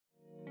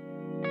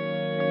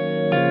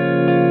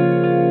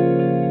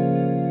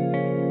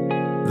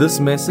This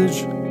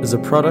message is a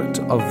product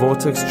of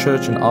Vortex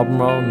Church in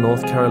Albemarle,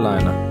 North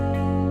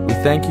Carolina. We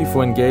thank you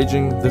for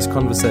engaging this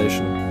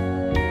conversation.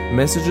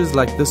 Messages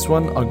like this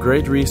one are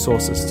great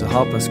resources to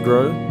help us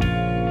grow,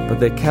 but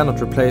they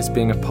cannot replace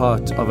being a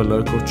part of a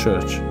local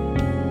church.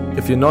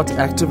 If you're not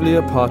actively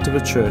a part of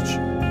a church,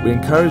 we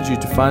encourage you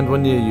to find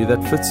one near you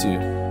that fits you.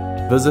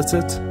 Visit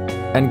it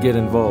and get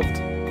involved.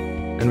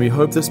 And we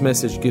hope this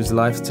message gives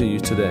life to you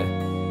today.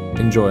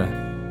 Enjoy.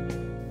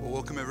 Well,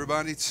 welcome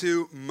everybody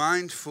to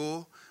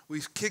Mindful. We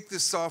kicked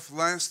this off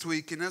last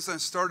week, and as I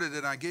started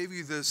it, I gave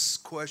you this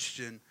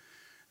question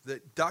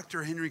that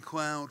Dr. Henry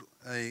Cloud,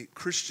 a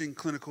Christian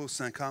clinical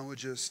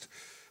psychologist,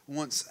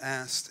 once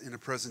asked in a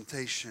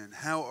presentation.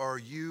 How are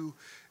you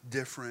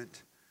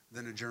different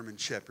than a German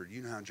Shepherd?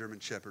 You know how a German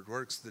Shepherd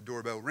works. The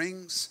doorbell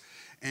rings,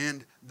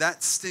 and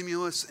that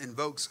stimulus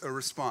invokes a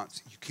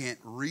response. You can't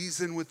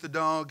reason with the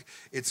dog.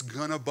 It's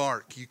gonna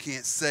bark. You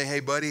can't say,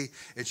 hey, buddy,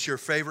 it's your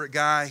favorite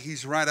guy.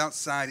 He's right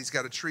outside. He's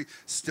got a treat.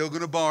 Still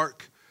gonna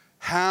bark.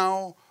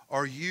 How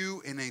are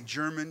you and a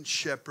German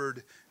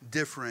Shepherd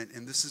different?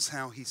 And this is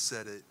how he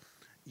said it.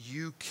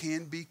 You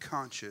can be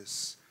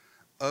conscious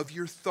of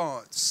your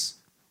thoughts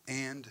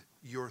and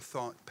your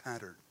thought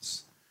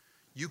patterns.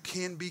 You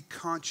can be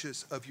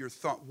conscious of your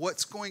thought.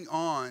 What's going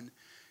on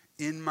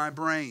in my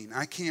brain?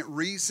 I can't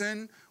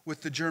reason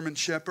with the German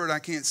Shepherd. I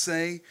can't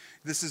say,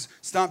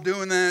 stop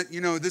doing that.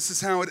 This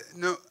is how it,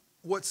 no.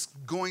 What's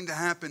going to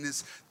happen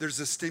is there's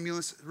a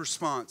stimulus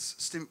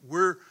response.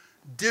 We're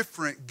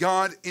different.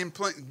 God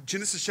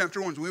Genesis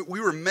chapter 1, we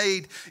were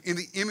made in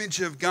the image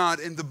of God,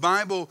 and the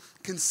Bible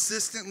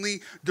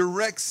consistently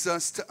directs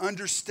us to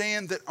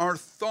understand that our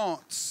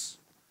thoughts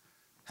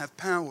have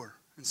power.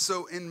 And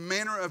so in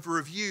manner of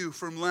review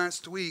from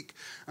last week,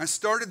 I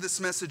started this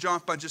message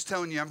off by just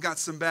telling you I've got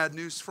some bad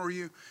news for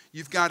you.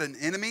 You've got an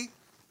enemy,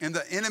 and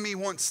the enemy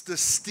wants to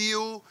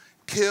steal,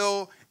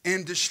 kill,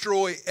 and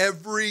destroy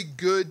every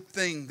good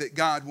thing that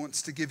God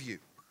wants to give you.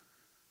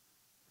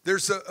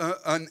 There's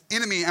an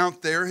enemy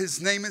out there.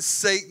 His name is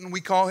Satan.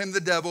 We call him the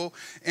devil.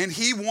 And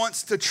he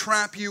wants to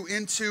trap you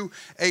into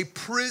a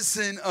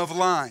prison of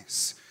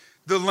lies.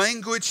 The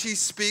language he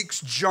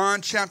speaks,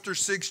 John chapter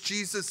 6,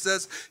 Jesus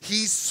says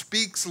he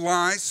speaks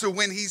lies. So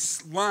when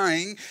he's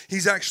lying,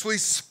 he's actually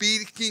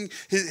speaking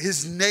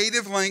his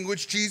native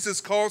language. Jesus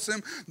calls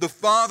him the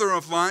father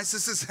of lies.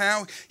 This is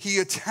how he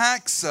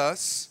attacks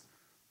us.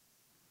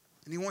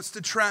 And he wants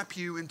to trap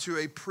you into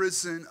a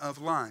prison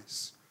of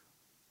lies.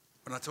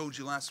 But I told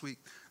you last week,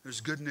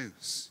 there's good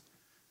news.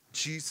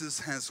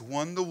 Jesus has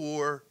won the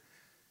war,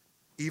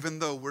 even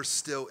though we're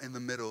still in the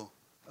middle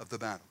of the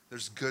battle.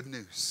 There's good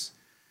news.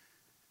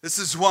 This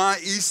is why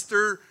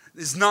Easter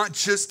is not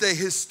just a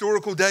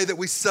historical day that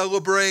we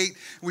celebrate.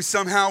 We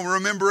somehow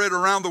remember it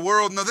around the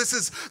world. No, this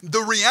is the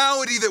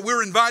reality that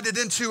we're invited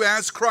into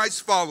as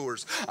Christ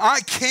followers. I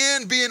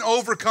can be an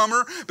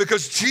overcomer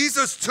because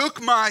Jesus took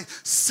my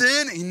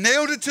sin, he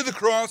nailed it to the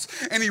cross,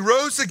 and he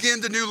rose again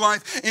to new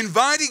life,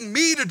 inviting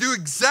me to do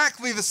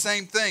exactly the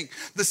same thing.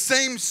 The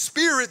same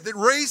Spirit that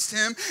raised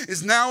him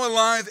is now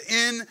alive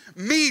in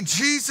me.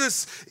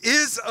 Jesus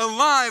is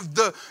alive.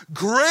 The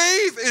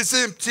grave is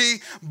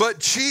empty, but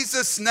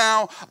Jesus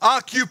now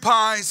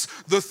occupies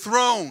the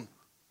throne.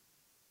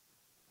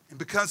 And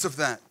because of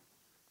that,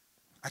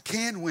 I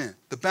can win.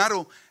 The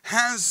battle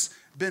has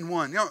been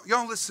won.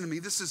 Y'all listen to me.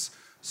 This is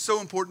so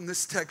important,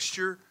 this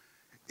texture.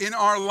 In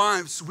our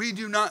lives, we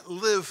do not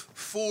live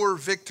for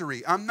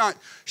victory. I'm not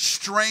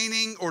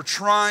straining or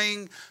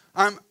trying.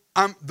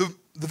 The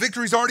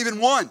victory's already been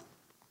won.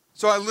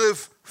 So I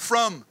live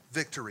from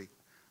victory.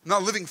 I'm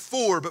not living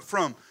for, but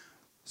from.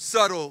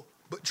 Subtle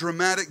but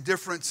dramatic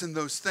difference in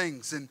those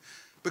things. And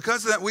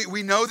because of that,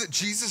 we know that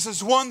Jesus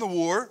has won the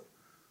war,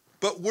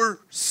 but we're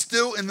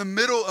still in the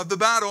middle of the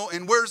battle.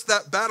 And where's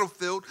that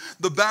battlefield?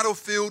 The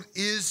battlefield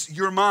is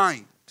your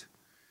mind.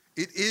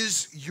 It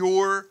is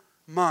your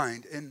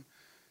mind. And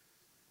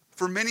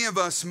for many of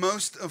us,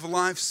 most of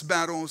life's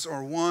battles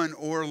are won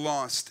or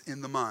lost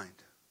in the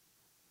mind.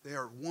 They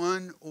are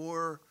won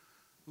or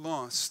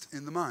lost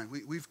in the mind.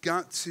 We've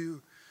got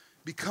to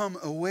become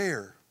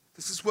aware.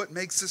 This is what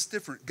makes us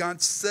different.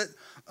 God set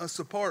us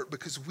apart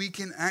because we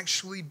can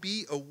actually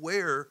be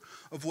aware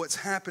of what's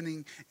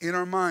happening in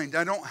our mind.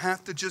 I don't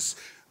have to just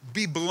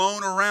be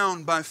blown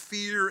around by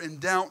fear and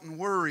doubt and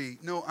worry.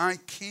 No, I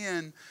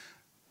can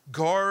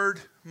guard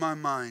my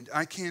mind.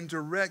 I can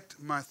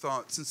direct my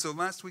thoughts. And so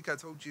last week I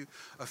told you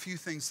a few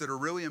things that are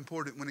really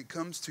important when it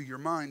comes to your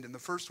mind. And the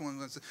first one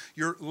was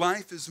your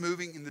life is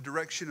moving in the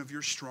direction of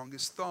your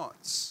strongest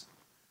thoughts.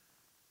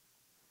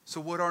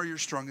 So what are your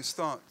strongest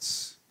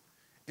thoughts?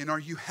 And are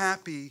you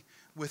happy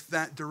with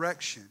that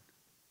direction?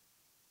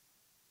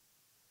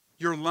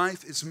 Your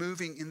life is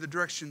moving in the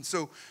direction.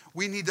 So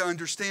we need to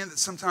understand that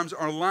sometimes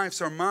our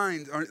lives, our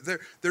minds,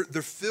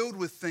 they're filled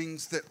with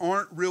things that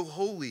aren't real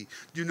holy,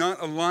 do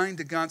not align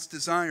to God's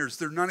desires.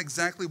 They're not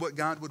exactly what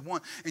God would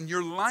want. And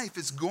your life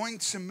is going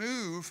to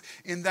move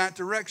in that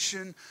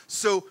direction.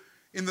 So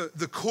in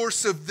the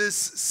course of this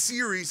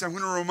series, I'm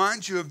going to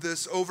remind you of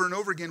this over and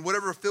over again.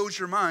 Whatever fills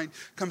your mind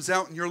comes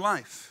out in your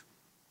life.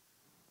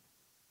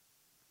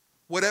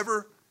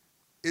 whatever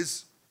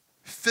is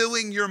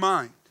filling your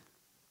mind.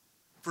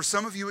 For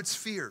some of you, it's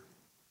fear.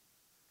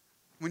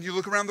 When you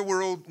look around the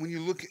world, when you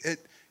look at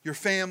your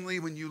family,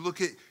 when you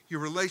look at your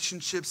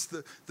relationships,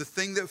 the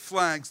thing that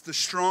flags, the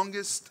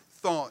strongest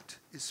thought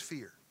is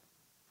fear.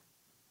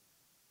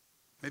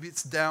 Maybe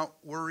it's doubt,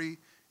 worry,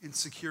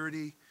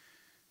 insecurity.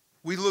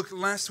 We looked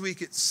last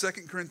week at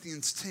 2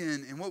 Corinthians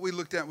 10, and what we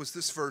looked at was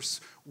this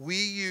verse. We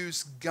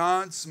use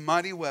God's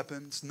mighty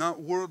weapons,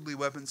 not worldly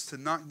weapons, to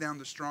knock down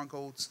the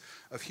strongholds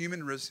of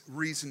human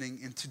reasoning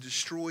and to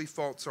destroy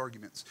false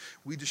arguments.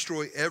 We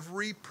destroy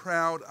every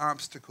proud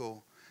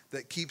obstacle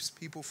that keeps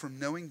people from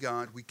knowing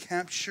God. We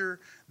capture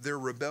their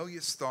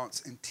rebellious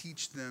thoughts and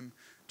teach them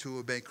to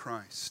obey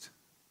Christ.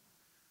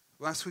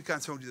 Last week I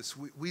told you this.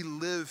 We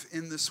live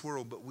in this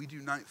world, but we do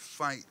not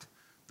fight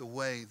the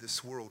way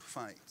this world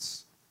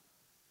fights.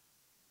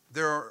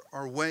 There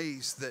are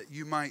ways that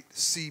you might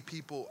see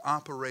people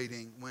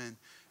operating when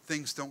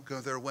things don't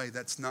go their way.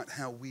 That's not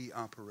how we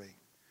operate.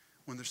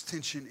 When there's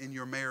tension in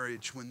your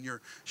marriage, when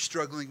you're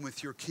struggling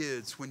with your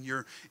kids, when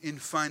you're in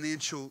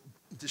financial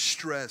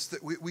distress,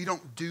 that we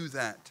don't do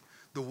that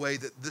the way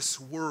that this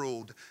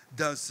world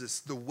does this.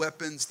 The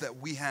weapons that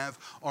we have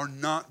are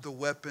not the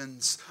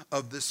weapons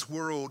of this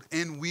world.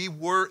 And we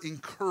were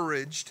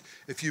encouraged,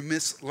 if you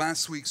missed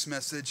last week's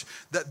message,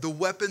 that the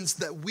weapons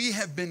that we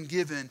have been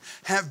given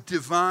have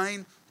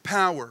divine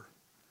power.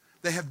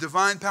 They have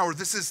divine power.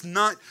 This is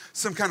not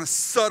some kind of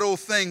subtle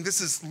thing. This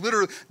is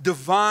literally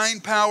divine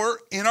power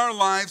in our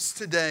lives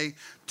today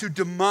to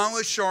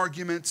demolish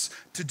arguments,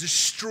 to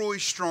destroy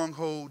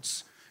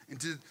strongholds, and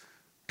to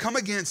come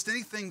against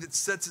anything that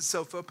sets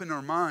itself up in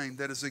our mind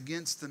that is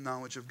against the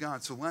knowledge of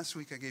God. So last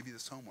week I gave you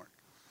this homework.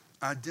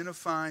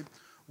 Identify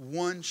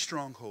one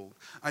stronghold.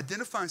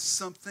 Identify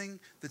something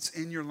that's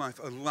in your life,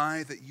 a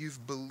lie that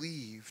you've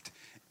believed,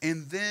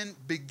 and then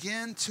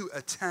begin to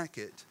attack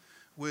it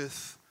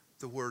with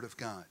the Word of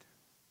God.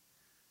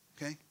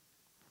 Okay?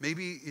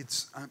 Maybe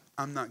it's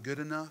I'm not good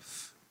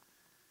enough.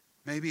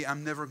 Maybe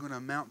I'm never going to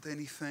amount to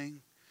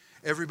anything.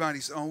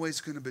 Everybody's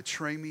always going to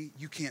betray me.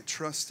 You can't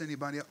trust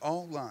anybody.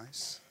 All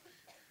lies.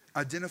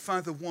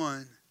 Identify the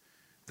one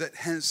that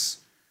has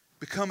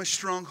become a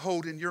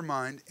stronghold in your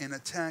mind and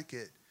attack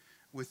it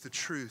with the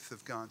truth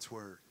of God's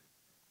Word.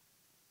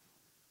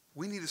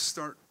 We need to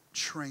start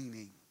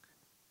training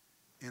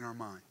in our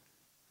mind.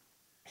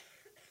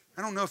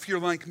 I don't know if you're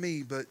like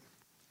me, but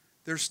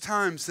there's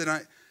times that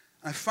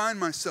I find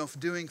myself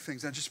doing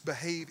things. I just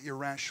behave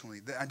irrationally.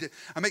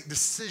 I make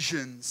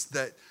decisions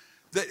that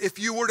if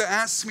you were to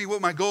ask me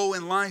what my goal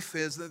in life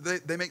is,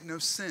 they make no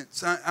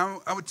sense.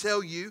 I would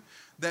tell you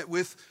that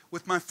with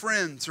my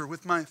friends or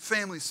with my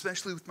family,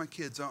 especially with my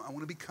kids, I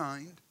want to be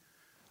kind.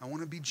 I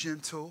want to be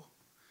gentle,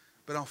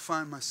 but I'll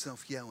find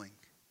myself yelling.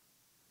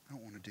 I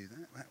don't want to do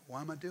that.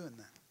 Why am I doing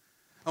that?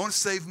 I want to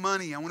save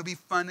money. I want to be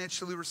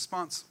financially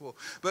responsible.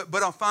 But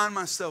I'll find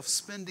myself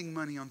spending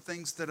money on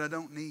things that I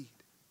don't need.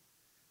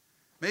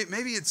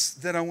 Maybe it's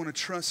that I want to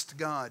trust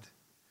God.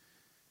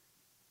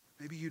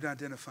 Maybe you'd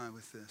identify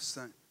with this.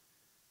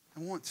 I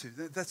want to.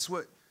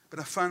 But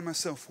I find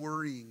myself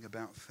worrying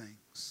about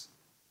things.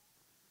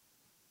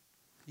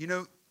 You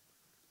know,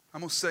 I'm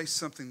going to say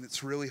something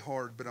that's really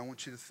hard, but I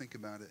want you to think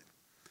about it.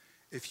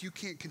 If you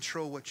can't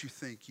control what you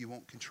think, you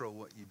won't control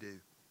what you do.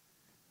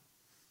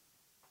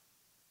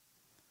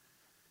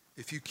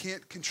 If you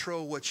can't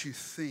control what you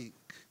think,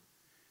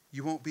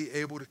 you won't be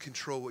able to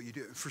control what you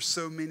do. For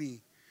so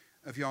many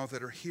of y'all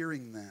that are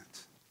hearing that,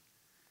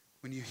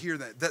 when you hear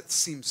that, that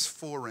seems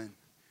foreign.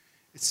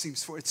 It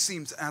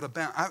seems out of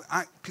bounds.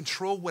 I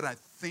control what I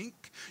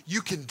think.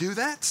 You can do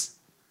that?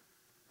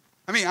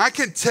 I mean, I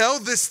can tell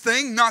this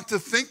thing not to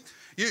think,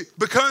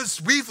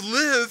 because we've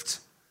lived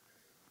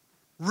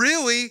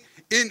really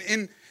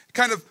in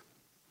kind of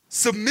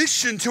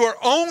submission to our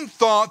own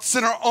thoughts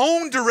and our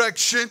own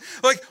direction.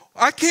 Like,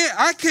 I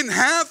can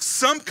have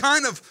some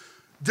kind of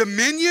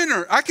dominion,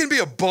 or I can be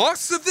a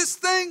boss of this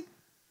thing.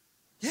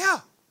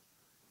 Yeah,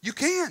 you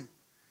can.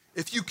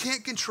 If you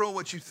can't control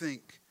what you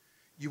think,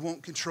 you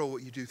won't control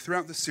what you do.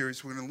 Throughout the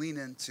series, we're going to lean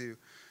into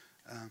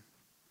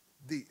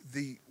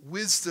the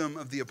wisdom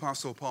of the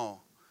Apostle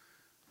Paul.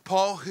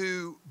 Paul,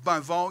 who by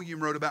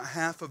volume wrote about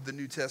half of the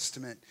New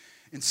Testament.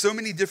 In so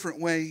many different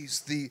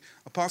ways, the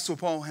Apostle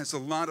Paul has a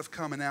lot of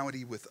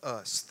commonality with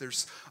us.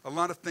 There's a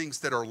lot of things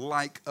that are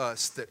like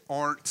us that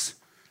aren't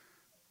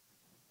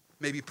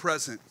maybe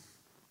present.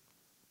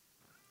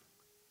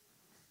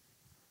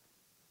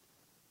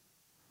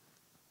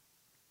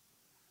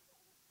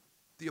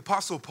 The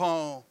Apostle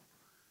Paul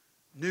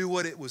knew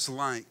what it was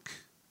like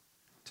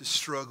to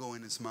struggle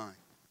in his mind.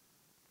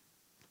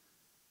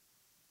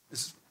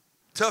 As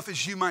tough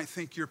as you might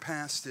think your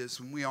past is,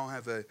 when we all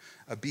have a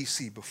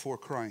BC before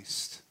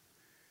Christ,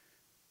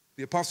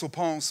 the Apostle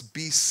Paul's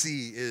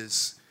BC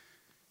is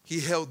he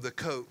held the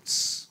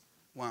coats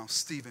while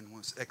Stephen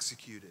was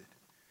executed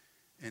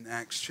in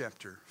Acts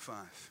chapter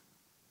 5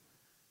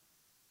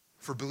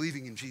 for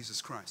believing in Jesus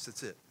Christ.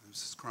 That's it. It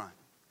was his crime.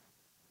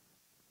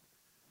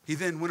 He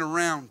then went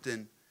around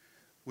and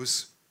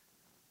was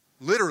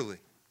literally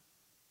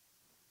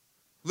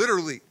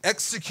literally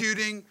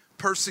executing,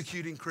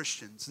 persecuting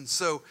Christians. And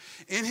so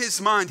in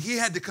his mind, he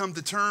had to come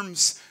to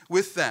terms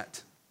with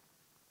that.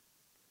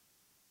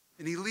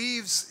 And he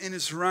leaves in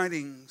his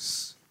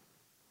writings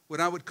what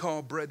I would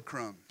call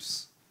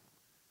breadcrumbs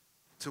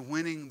to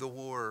winning the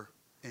war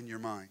in your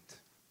mind.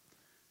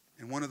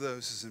 And one of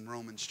those is in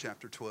Romans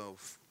chapter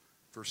 12,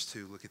 verse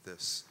 2. Look at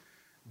this.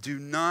 Do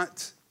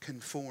not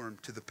conform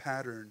to the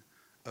pattern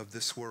of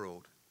this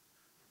world,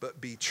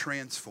 but be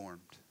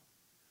transformed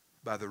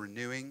by the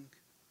renewing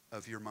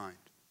of your mind.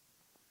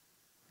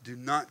 Do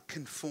not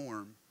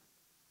conform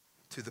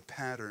to the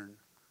pattern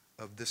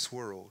of this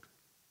world,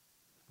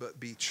 but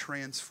be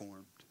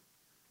transformed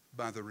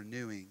by the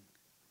renewing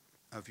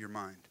of your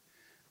mind.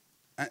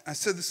 I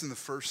said this in the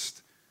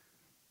first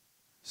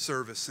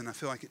service, and I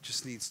feel like it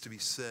just needs to be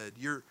said.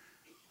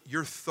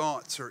 Your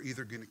thoughts are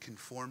either going to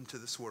conform to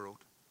this world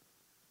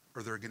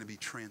or they're going to be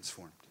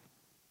transformed.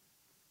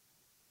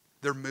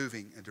 They're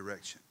moving a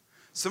direction.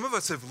 Some of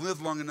us have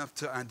lived long enough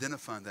to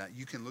identify that.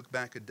 You can look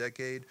back a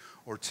decade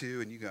or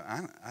two and you go,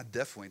 I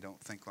definitely don't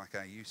think like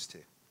I used to.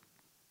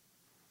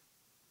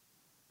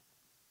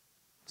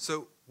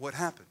 So what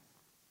happened?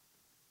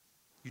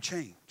 You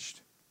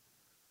changed.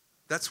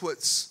 That's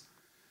what's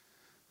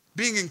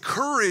being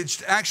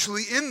encouraged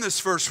actually in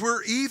this verse.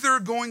 We're either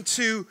going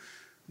to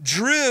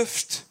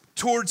drift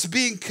towards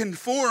being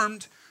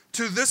conformed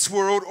to this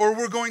world, or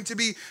we're going to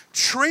be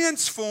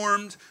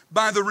transformed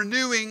by the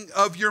renewing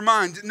of your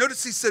mind.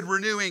 Notice he said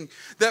renewing,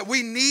 that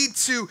we need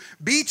to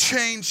be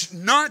changed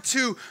not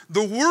to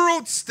the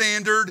world's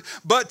standard,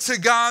 but to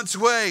God's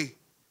way.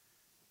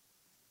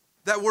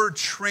 That word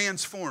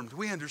transformed,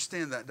 we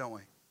understand that, don't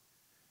we?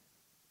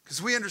 Because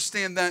we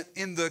understand that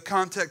in the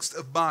context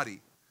of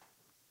body.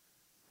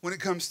 When it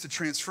comes to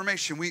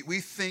transformation, we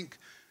think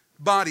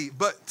body.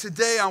 But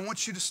today I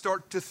want you to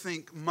start to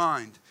think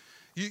mind.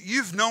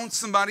 You've known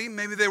somebody,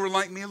 maybe they were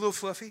like me, a little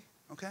fluffy,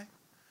 okay?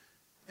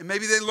 And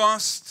maybe they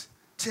lost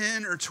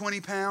 10 or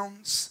 20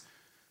 pounds,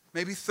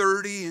 maybe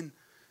 30, and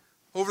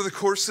over the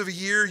course of a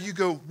year you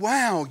go,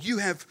 wow, you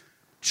have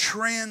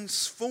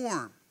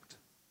transformed.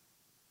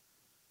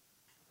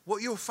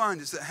 What you'll find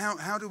is that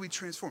how do we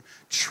transform?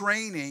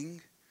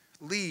 Training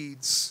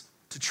leads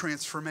to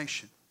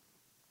transformation.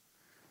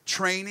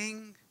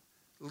 Training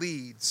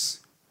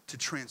leads to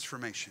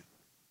transformation.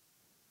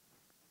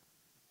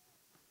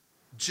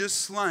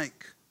 Just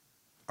like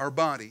our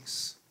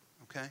bodies,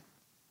 okay?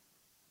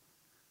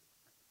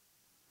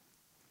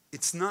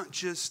 It's not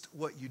just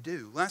what you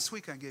do. Last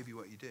week I gave you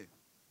what you do.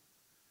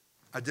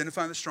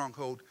 Identify the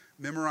stronghold,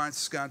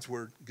 memorize God's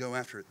word, go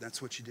after it.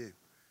 That's what you do.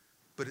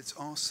 But it's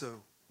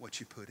also what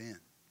you put in.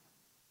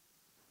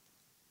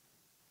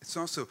 It's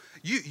also,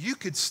 you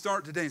could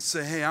start today and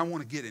say, hey, I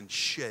want to get in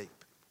shape.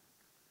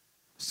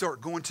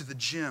 Start going to the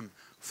gym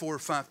 4 or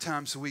 5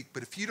 times a week.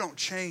 But if you don't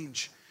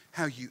change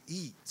how you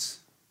eat,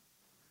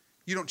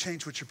 you don't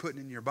change what you're putting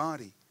in your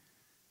body,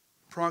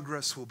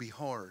 progress will be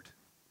hard.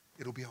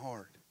 It'll be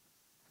hard.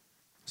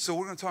 So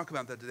we're going to talk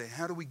about that today.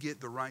 How do we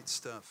get the right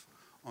stuff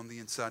on the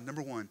inside?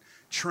 Number 1,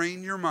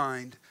 train your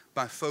mind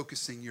by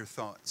focusing your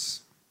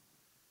thoughts.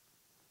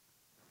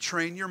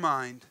 Train your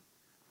mind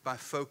by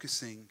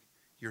focusing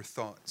your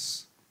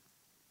thoughts.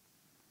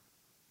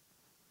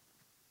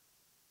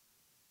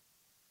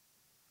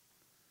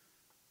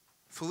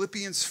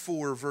 Philippians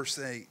 4, verse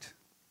 8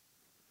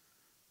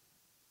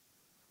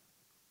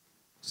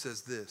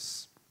 says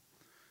this.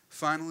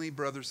 Finally,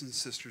 brothers and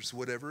sisters,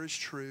 whatever is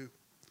true,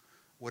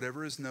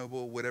 whatever is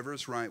noble, whatever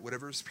is right,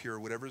 whatever is pure,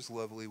 whatever is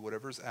lovely,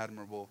 whatever is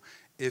admirable,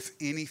 if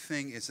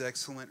anything is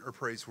excellent or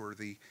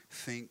praiseworthy,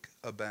 think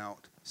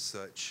about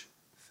such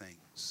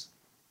things.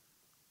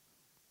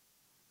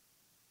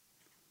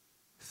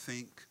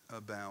 Think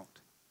about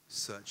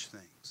such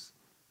things.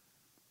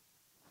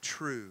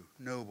 True,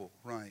 noble,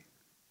 right.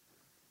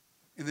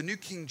 In the New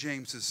King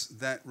James,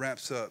 that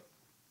wraps up,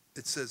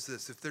 it says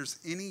this: if there's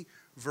any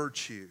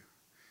virtue,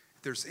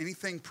 if there's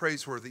anything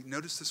praiseworthy,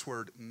 notice this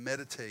word,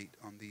 meditate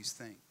on these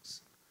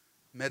things.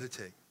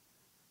 Meditate.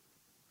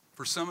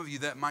 For some of you,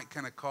 that might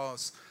kind of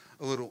cause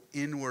a little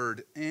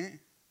inward,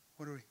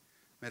 what are we?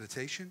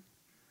 Meditation?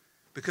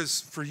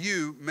 Because for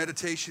you,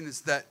 meditation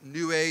is that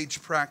new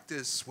age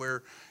practice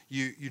where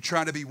you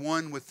try to be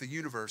one with the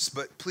universe.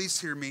 But please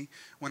hear me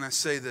when I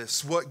say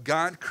this. What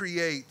God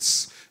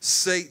creates,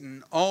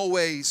 Satan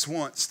always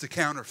wants to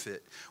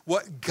counterfeit.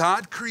 What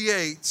God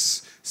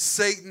creates,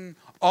 Satan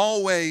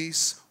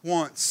always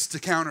wants to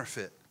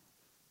counterfeit.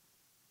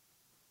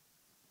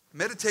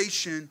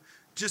 Meditation,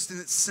 just in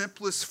its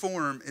simplest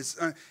form,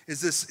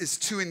 is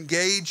to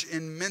engage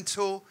in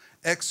mental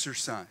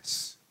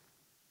exercise.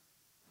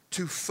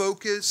 To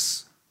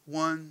focus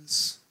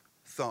one's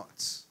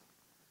thoughts.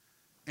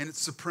 And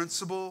it's the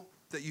principle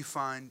that you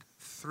find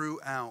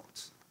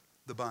throughout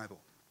the Bible.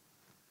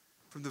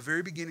 From the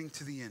very beginning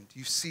to the end,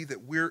 you see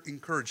that we're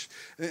encouraged.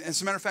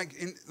 As a matter of fact,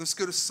 let's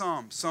go to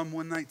Psalm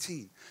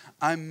 119.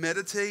 I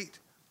meditate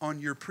on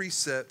your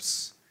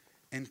precepts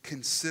and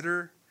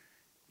consider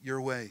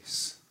your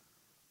ways.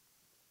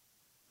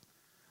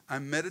 I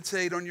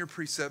meditate on your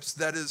precepts.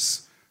 That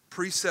is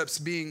precepts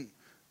being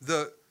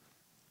the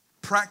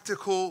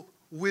practical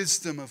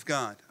wisdom of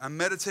God. I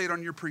meditate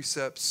on your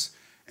precepts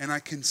and I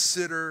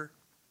consider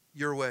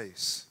your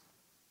ways.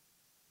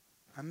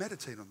 I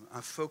meditate on them.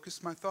 I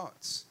focus my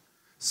thoughts.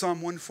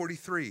 Psalm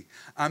 143,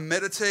 I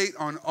meditate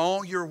on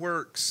all your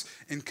works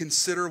and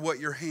consider what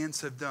your hands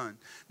have done.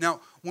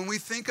 Now, when we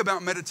think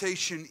about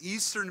meditation,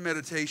 Eastern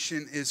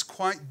meditation is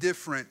quite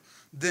different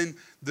than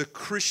the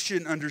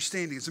Christian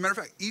understanding. As a matter of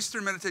fact,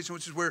 Eastern meditation,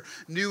 which is where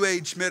New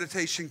Age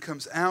meditation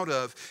comes out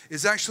of,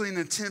 is actually an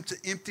attempt to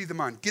empty the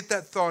mind. Get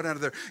that thought out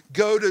of there.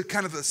 Go to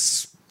kind of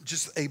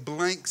just a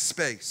blank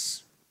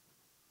space.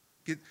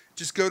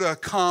 Just go to a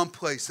calm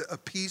place, a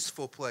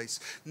peaceful place.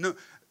 No.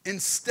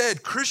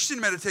 Instead, Christian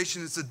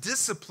meditation is a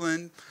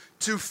discipline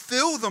to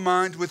fill the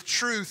mind with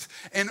truth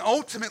and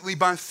ultimately,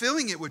 by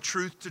filling it with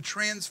truth, to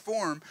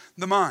transform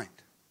the mind.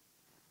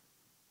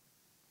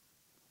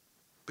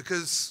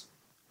 Because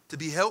to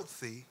be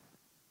healthy,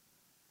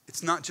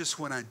 it's not just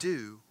what I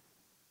do,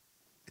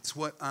 it's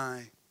what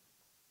I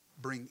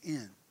bring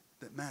in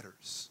that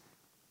matters.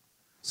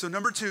 So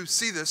number 2,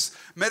 see this,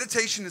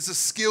 meditation is a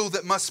skill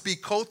that must be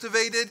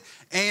cultivated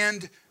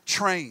and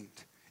trained.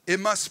 It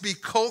must be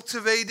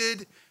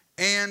cultivated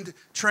and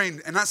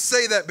trained. And I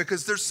say that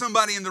because there's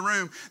somebody in the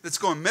room that's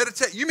going,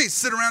 meditate. You mean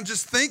sit around and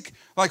just think,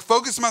 like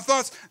focus my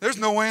thoughts? There's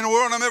no way in the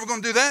world I'm ever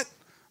going to do that.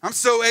 I'm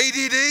so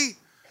ADD,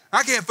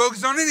 I can't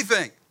focus on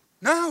anything.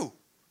 No,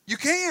 you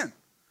can.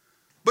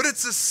 But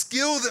it's a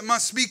skill that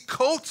must be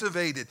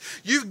cultivated.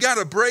 You've got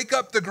to break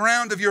up the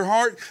ground of your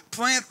heart,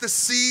 plant the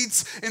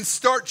seeds, and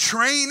start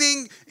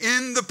training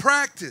in the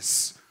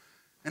practice.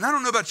 And I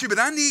don't know about you, but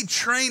I need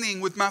training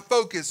with my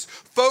focus.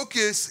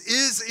 Focus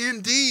is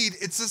indeed,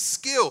 it's a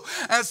skill.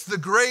 As the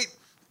great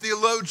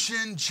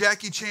theologian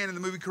Jackie Chan in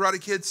the movie Karate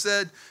Kid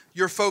said,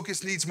 your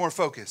focus needs more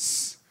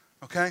focus.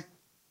 Okay?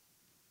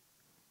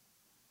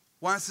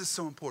 Why is this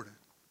so important?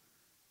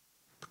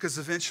 Because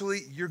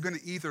eventually you're going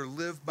to either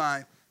live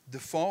by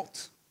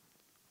default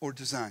or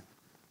design.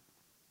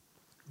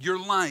 Your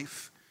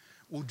life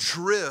will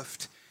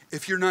drift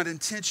if you're not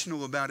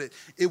intentional about it.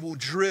 It will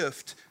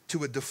drift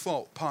to a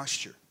default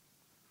posture.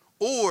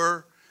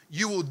 Or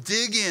you will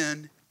dig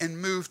in and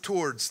move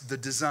towards the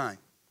design.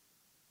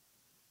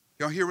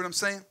 Y'all hear what I'm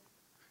saying?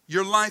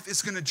 Your life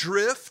is going to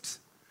drift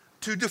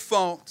to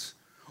default,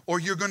 or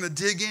you're going to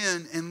dig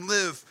in and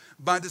live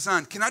by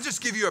design. Can I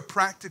just give you a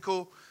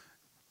practical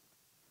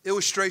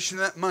illustration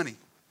of that? Money,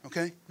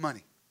 okay?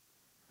 Money.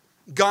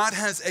 God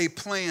has a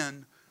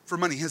plan for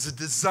money, has a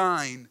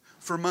design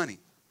for money.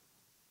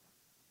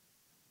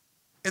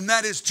 And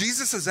that is,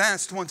 Jesus has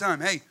asked one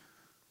time, hey,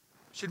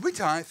 should we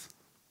tithe?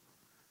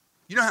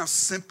 You know how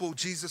simple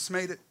Jesus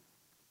made it?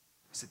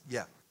 He said,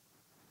 yeah.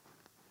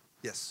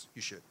 Yes,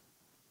 you should.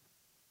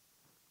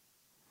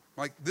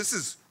 Like, this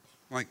is,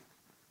 like,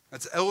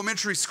 that's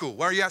elementary school.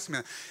 Why are you asking me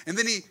that? And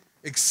then he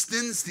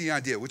extends the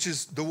idea, which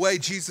is the way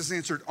Jesus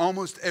answered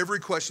almost every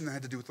question that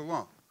had to do with the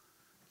law.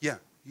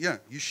 Yeah,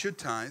 you should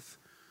tithe.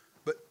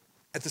 But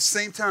at the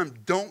same time,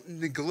 don't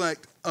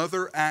neglect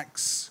other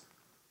acts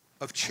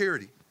of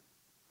charity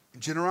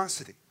and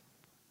generosity.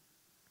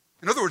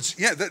 In other words,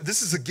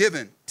 this is a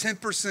given.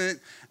 10%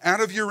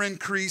 out of your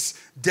increase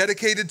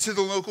dedicated to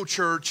the local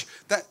church.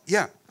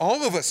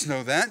 All of us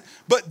know that.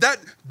 But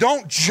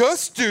don't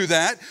just do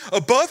that.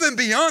 Above and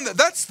beyond that,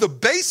 that's the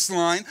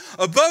baseline.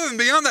 Above and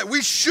beyond that,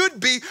 we should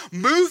be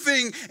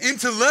moving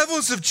into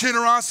levels of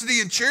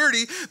generosity and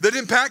charity that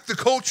impact the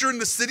culture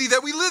and the city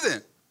that we live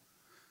in.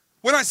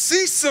 When I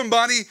see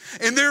somebody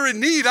and they're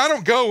in need, I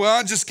don't go, well,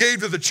 I just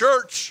gave to the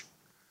church.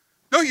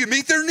 No, you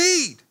meet their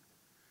need.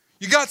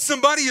 You got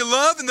somebody you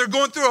love and they're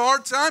going through a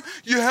hard time,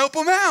 you help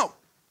them out.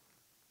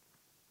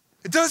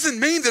 It doesn't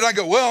mean that I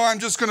go, well, I'm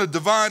just going to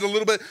divide a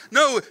little bit.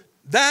 No,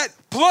 that's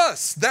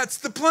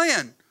the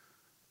plan.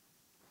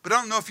 But I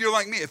don't know if you're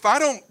like me. If I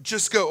don't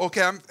just go,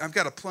 okay, I've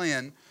got a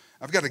plan,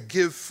 I've got to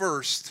give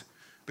first,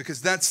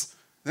 because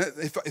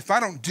if I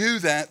don't do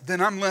that,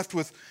 then I'm left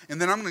with, and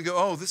then I'm going to go,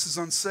 oh, this is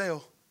on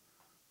sale.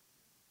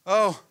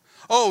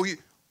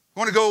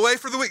 You want to go away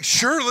for the week?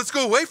 Sure, let's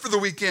go away for the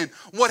weekend.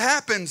 What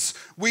happens?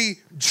 We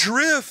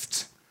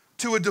drift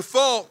to a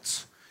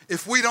default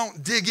if we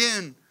don't dig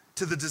in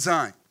to the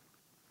design.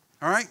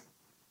 All right?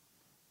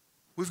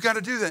 We've got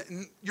to do that.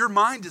 And your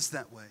mind is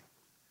that way.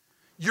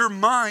 Your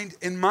mind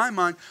and my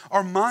mind,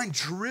 our mind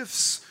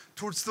drifts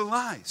towards the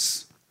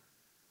lies.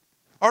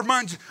 Our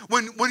mind,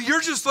 when you're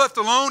just left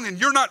alone and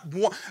you're not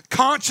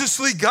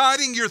consciously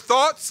guiding your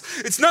thoughts,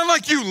 it's not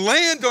like you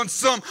land on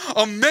some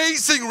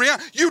amazing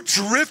reality. You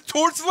drift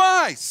towards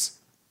lies.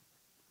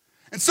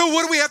 And so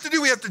what do we have to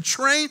do? We have to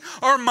train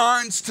our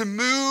minds to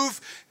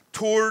move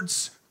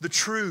towards the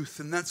truth.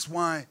 And that's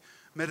why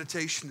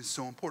meditation is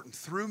so important.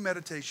 Through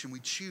meditation,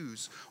 we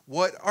choose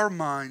what our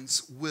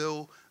minds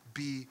will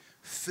be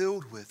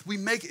filled with.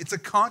 It's a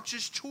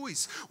conscious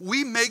choice.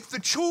 We make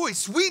the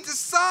choice. We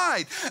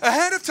decide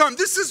ahead of time,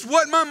 this is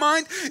what my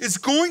mind is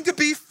going to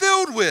be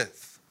filled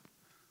with.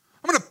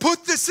 I'm going to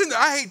put this in there.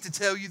 I hate to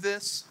tell you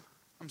this.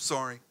 I'm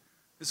sorry.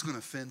 This is going to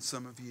offend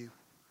some of you.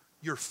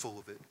 You're full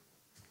of it.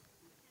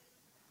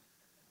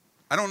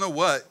 I don't know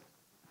what,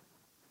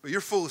 but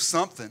you're full of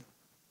something.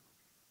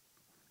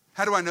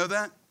 How do I know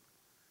that?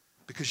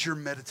 Because you're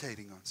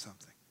meditating on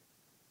something.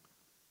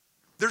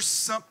 There's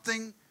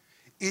something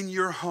in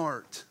your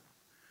heart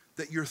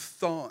that your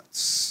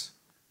thoughts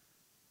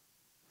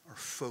are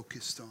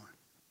focused on.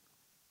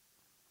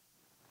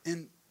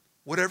 And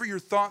whatever your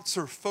thoughts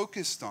are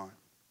focused on,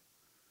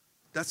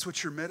 that's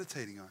what you're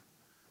meditating on.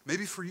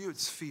 Maybe for you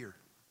it's fear.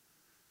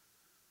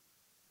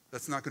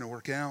 That's not going to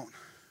work out.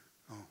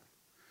 Oh.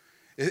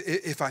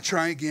 If I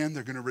try again,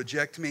 they're going to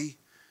reject me.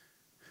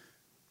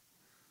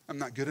 I'm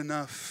not good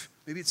enough.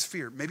 Maybe it's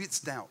fear. Maybe it's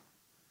doubt.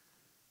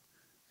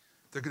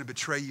 They're going to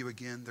betray you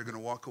again. They're going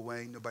to walk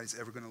away. Nobody's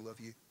ever going to love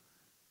you.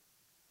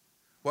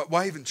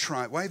 Why even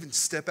try? Why even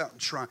step out and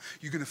try?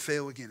 You're going to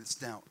fail again. It's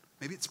doubt.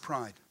 Maybe it's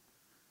pride.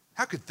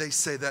 How could they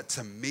say that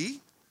to me?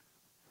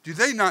 Do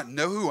they not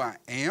know who I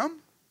am?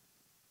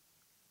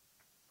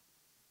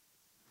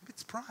 Maybe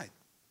it's pride.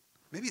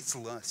 Maybe it's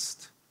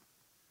lust.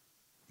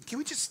 Can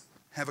we just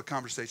have a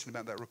conversation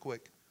about that real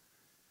quick?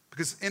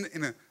 Because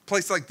in a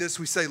place like this,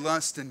 we say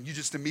lust, and you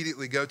just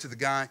immediately go to the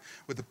guy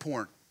with the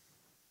porn.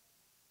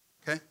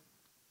 Okay?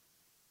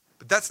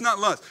 But that's not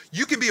lust.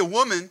 You can be a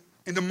woman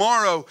and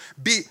tomorrow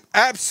be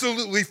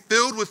absolutely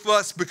filled with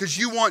lust because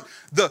you want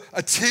the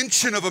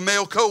attention of a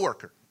male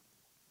coworker.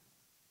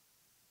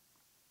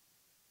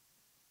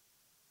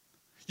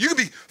 You can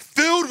be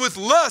filled with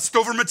lust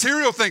over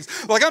material things.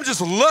 Like I'm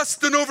just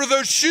lusting over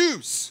those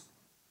shoes.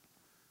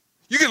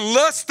 You can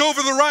lust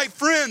over the right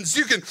friends.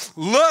 You can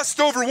lust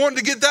over wanting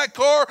to get that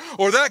car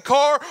or that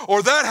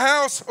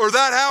house or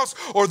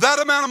that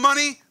amount of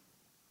money.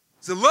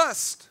 Is it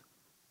lust?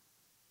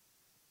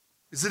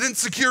 Is it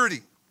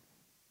insecurity?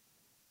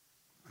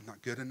 I'm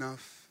not good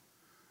enough.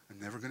 I'm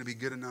never going to be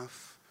good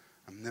enough.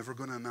 I'm never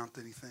going to amount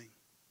to anything.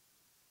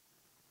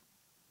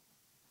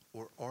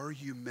 Or are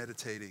you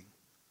meditating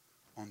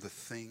on the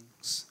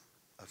things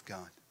of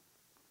God?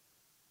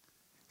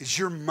 Is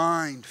your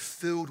mind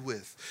filled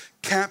with,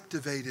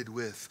 captivated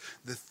with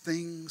the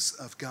things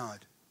of God?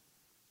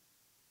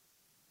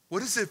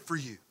 What is it for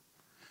you?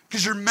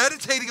 Because you're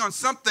meditating on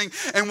something,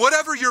 and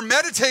whatever you're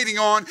meditating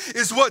on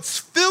is what's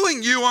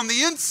filling you on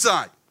the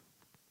inside.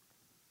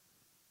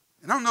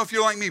 And I don't know if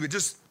you're like me, but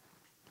just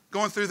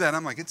going through that,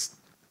 I'm like,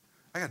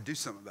 I got to do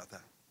something about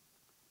that.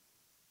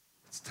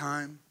 It's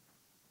time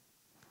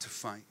to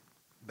fight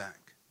back.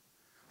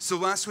 So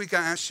last week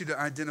I asked you to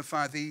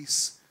identify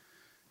these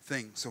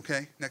things,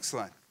 okay? Next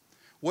slide.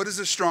 What is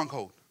a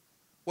stronghold?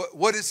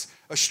 What is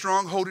a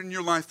stronghold in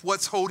your life?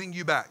 What's holding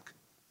you back?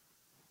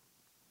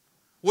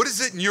 What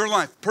is it in your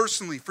life,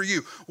 personally, for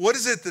you? What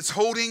is it that's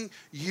holding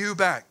you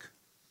back?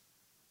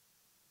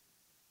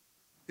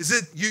 Is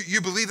it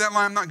you believe that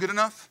lie, I'm not good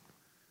enough?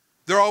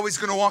 They're always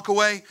going to walk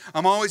away.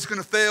 I'm always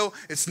going to fail.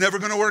 It's never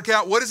going to work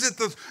out.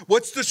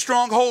 What's the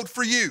stronghold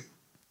for you?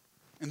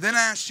 And then I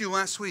asked you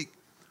last week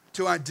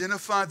to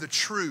identify the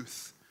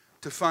truth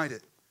to fight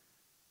it.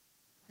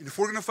 And if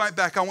we're going to fight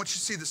back, I want you to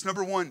see this.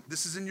 Number one,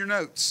 this is in your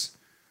notes.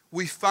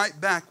 We fight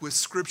back with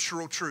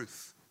scriptural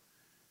truth.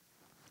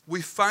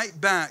 We fight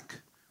back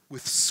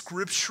with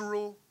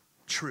scriptural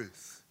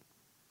truth.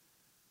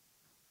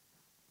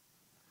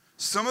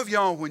 Some of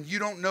y'all, when you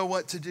don't know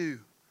what to do,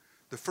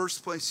 the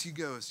first place you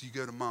go is you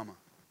go to mama.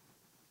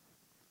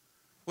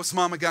 What's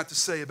mama got to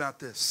say about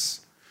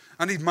this?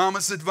 I need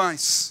mama's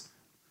advice.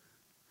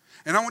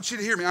 And I want you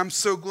to hear me. I'm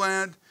so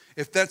glad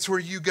if that's where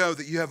you go,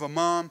 that you have a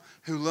mom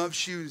who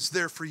loves you and is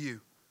there for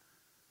you.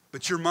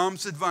 But your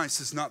mom's advice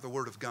is not the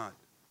Word of God.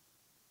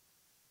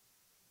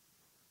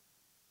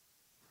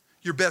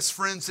 Your best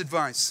friend's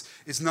advice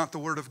is not the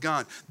Word of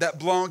God. That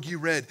blog you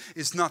read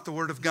is not the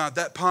Word of God.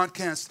 That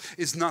podcast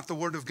is not the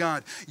Word of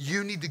God.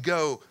 You need to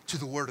go to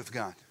the Word of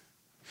God.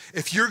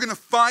 If you're going to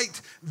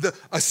fight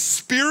a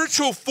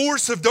spiritual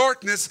force of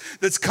darkness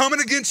that's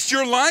coming against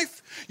your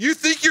life, you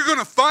think you're going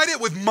to fight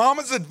it with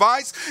mama's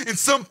advice in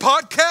some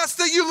podcast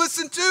that you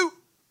listen to?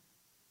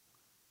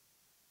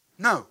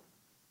 No.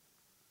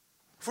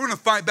 If we're going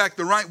to fight back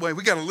the right way,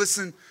 we got to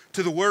listen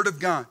to the Word of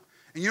God.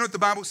 And you know what the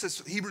Bible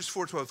says? Hebrews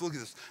 4:12. Look at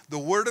this. The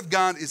Word of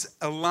God is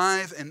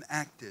alive and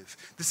active.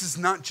 This is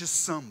not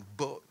just some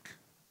book.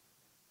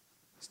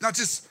 It's not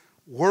just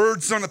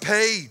words on a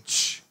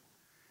page.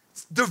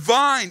 It's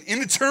divine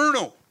and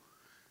eternal.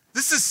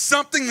 This is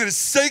something that is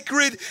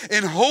sacred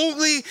and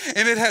holy,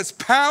 and it has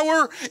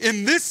power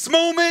in this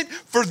moment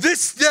for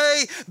this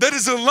day that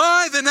is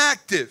alive and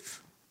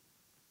active.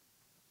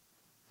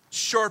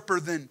 Sharper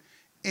than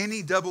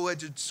any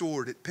double-edged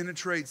sword. It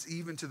penetrates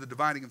even to the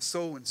dividing of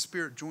soul and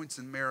spirit, joints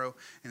and marrow,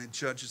 and it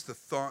judges the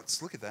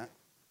thoughts. Look at that.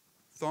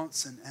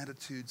 Thoughts and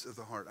attitudes of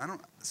the heart.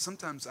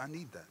 Sometimes I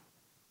need that.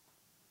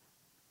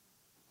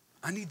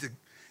 I need to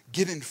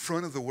get in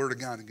front of the Word of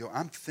God and go,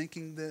 I'm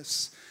thinking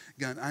this.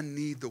 God, I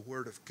need the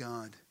Word of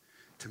God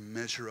to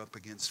measure up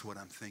against what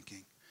I'm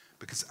thinking.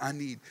 Because I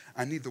need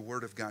the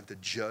Word of God to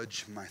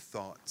judge my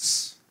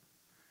thoughts.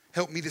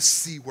 Help me to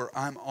see where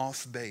I'm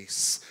off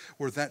base,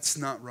 where that's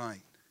not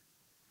right.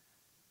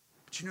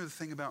 But you know the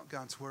thing about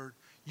God's Word?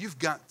 You've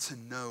got to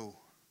know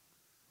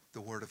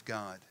the Word of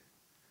God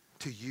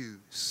to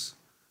use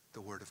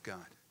the Word of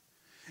God.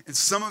 And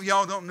some of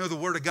y'all don't know the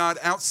Word of God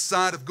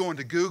outside of going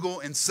to Google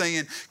and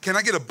saying, can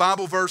I get a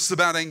Bible verse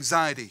about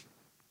anxiety?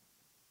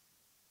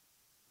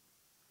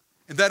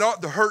 And that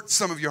ought to hurt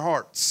some of your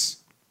hearts.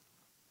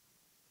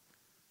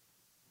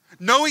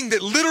 Knowing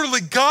that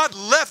literally God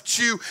left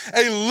you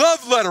a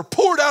love letter,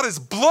 poured out His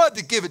blood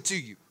to give it to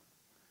you.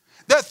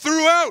 That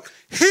throughout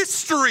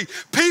history,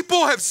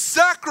 people have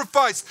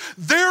sacrificed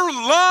their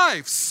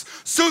lives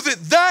so that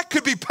that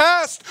could be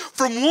passed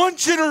from one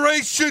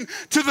generation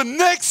to the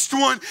next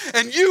one,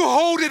 and you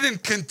hold it in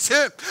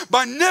contempt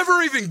by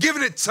never even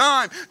giving it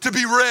time to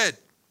be read.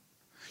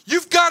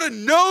 You've got to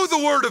know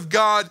the Word of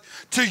God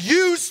to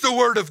use the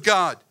Word of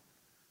God.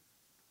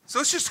 So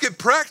let's just get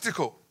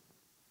practical.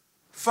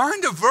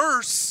 Find a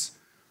verse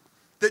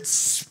that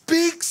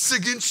speaks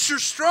against your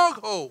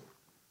stronghold.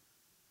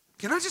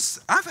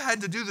 I've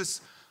had to do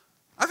this.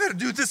 I've had to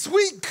do it this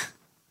week.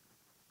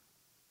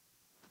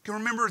 I can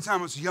remember a time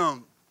I was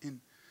young and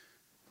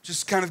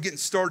just kind of getting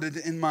started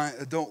in my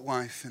adult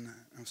life. And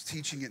I was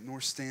teaching at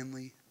North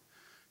Stanley,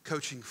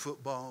 coaching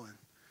football.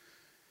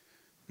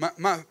 And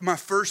my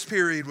first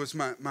period was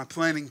my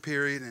planning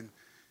period. And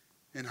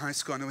in high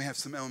school, I know we have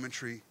some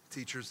elementary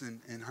teachers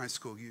in high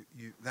school.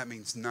 That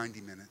means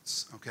 90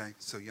 minutes, okay?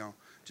 So y'all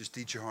just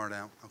eat your heart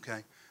out,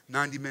 okay?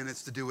 90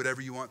 minutes to do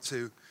whatever you want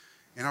to.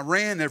 And I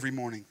ran every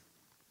morning.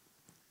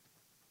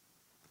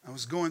 I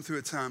was going through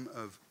a time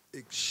of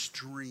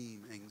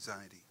extreme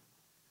anxiety.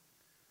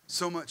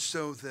 So much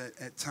so that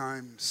at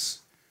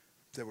times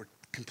that were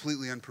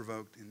completely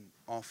unprovoked and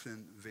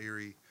often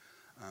very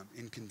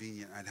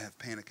inconvenient, I'd have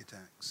panic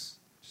attacks.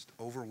 Just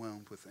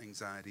overwhelmed with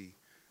anxiety,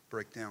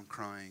 breakdown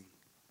crying.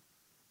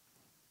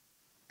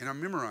 And I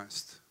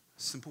memorized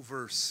a simple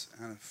verse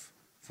out of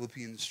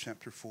Philippians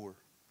chapter 4.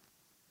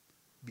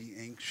 Be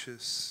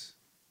anxious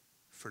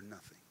for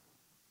nothing,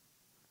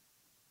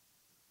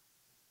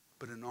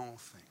 but in all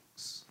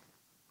things,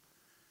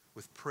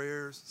 with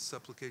prayers and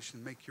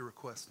supplication, make your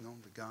requests known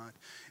to God,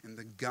 and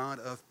the God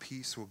of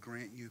peace will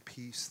grant you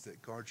peace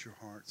that guards your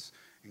hearts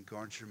and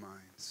guards your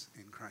minds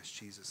in Christ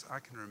Jesus. I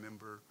can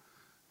remember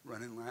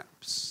running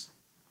laps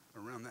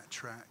around that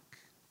track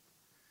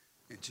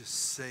and just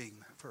saying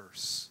that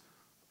verse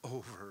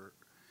over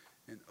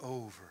and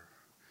over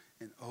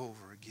and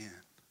over again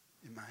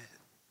in my head,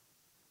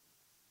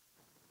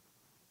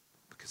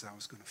 because I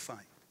was going to fight.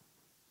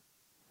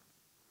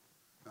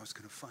 I was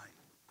going to fight.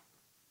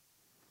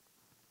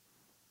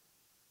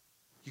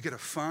 You got to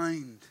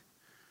find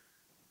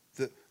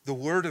the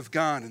Word of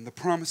God and the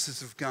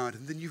promises of God,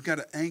 and then you've got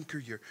to anchor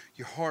your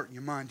heart and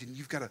your mind, and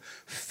you've got to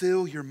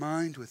fill your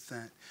mind with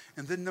that.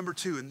 And then number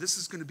two, and this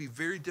is going to be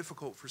very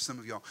difficult for some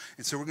of y'all,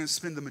 and so we're going to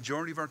spend the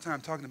majority of our time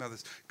talking about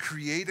this.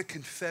 Create a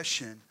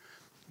confession,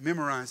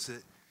 memorize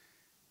it,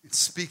 and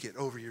speak it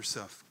over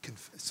yourself.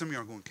 Some of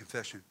y'all are going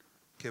confession.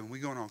 Kevin, we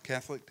going all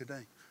Catholic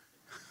today?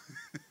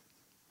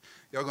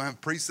 Y'all gonna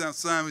have priests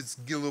outside? We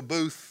just get a little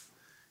booth?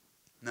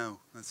 No,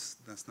 that's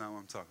not what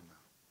I'm talking about.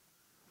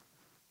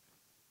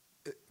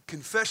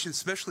 Confession,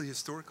 especially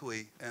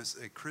historically as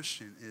a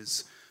Christian,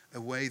 is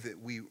a way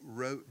that we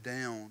wrote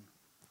down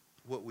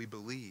what we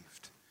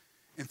believed.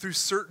 And through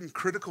certain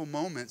critical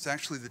moments,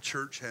 actually the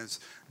church has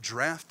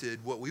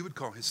drafted what we would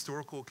call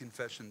historical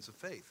confessions of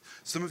faith.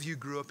 Some of you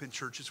grew up in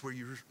churches where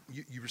you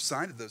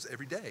recited those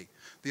every day.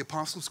 The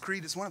Apostles'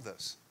 Creed is one of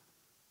those.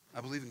 I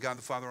believe in God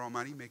the Father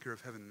Almighty, maker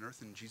of heaven and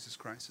earth, and Jesus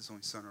Christ, His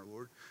only Son, our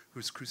Lord, who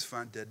was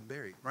crucified, dead, and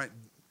buried. Right?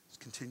 It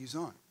continues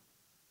on.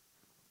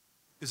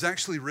 It's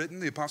actually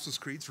written, the Apostles'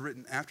 Creed's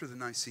written after the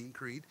Nicene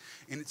Creed,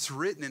 and it's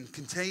written and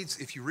contains,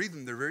 if you read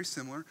them, they're very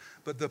similar,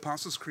 but the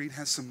Apostles' Creed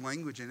has some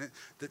language in it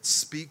that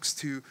speaks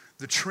to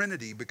the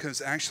Trinity,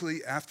 because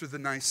actually after the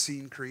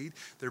Nicene Creed,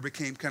 there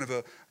became kind of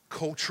a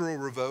cultural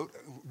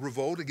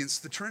revolt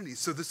against the Trinity.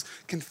 So this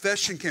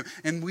confession came,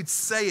 and we'd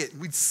say it,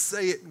 we'd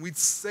say it, we'd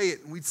say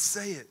it, we'd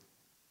say it.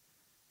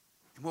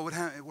 And what would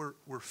happen?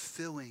 We're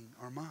filling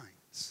our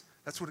minds.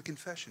 That's what a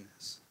confession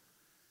is.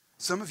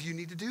 Some of you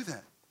need to do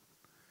that.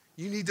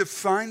 You need to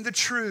find the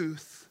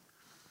truth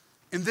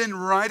and then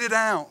write it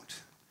out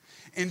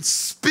and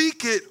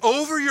speak it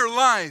over your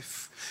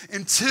life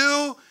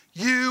until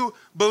you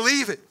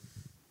believe it.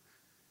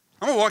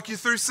 I'm going to walk you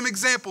through some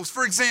examples.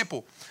 For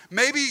example,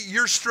 maybe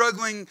you're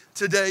struggling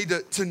today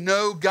to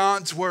know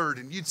God's Word,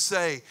 and you'd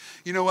say,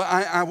 you know what,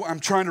 I'm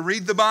trying to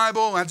read the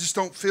Bible. I just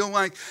don't feel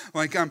like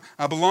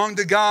I belong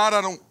to God.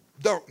 I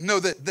don't know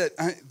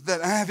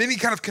that I have any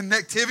kind of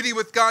connectivity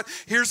with God.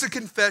 Here's a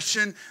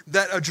confession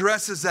that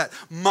addresses that.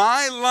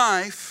 My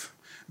life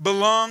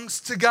belongs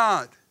to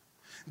God.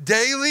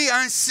 Daily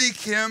I seek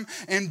Him,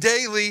 and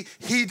daily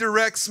He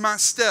directs my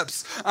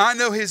steps. I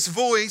know His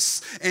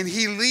voice, and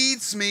He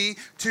leads me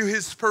to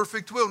His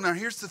perfect will. Now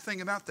here's the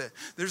thing about that.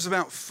 There's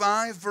about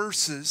 5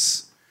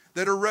 verses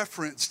that are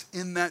referenced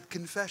in that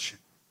confession.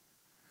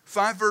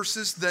 5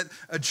 verses that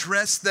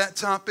address that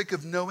topic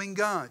of knowing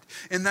God.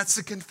 And that's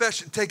the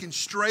confession taken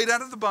straight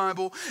out of the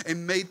Bible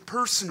and made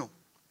personal.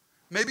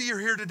 Maybe you're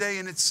here today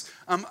and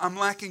I'm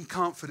lacking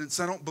confidence.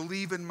 I don't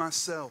believe in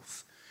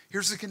myself.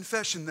 Here's a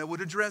confession that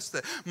would address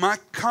that. My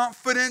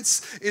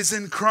confidence is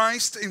in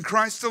Christ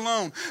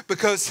alone.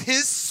 Because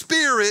His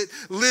Spirit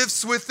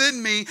lives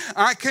within me,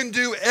 I can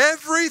do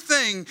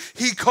everything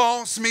He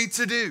calls me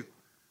to do.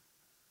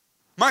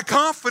 My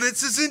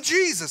confidence is in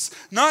Jesus,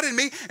 not in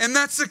me. And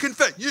that's the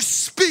confession. You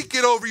speak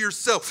it over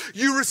yourself.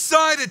 You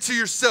recite it to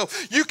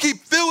yourself. You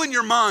keep filling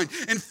your mind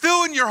and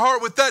filling your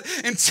heart with that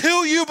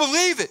until you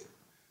believe it.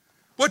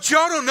 What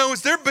y'all don't know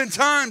is there have been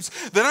times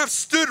that I've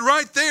stood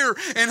right there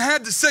and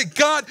had to say,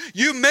 God,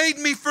 you made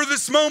me for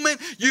this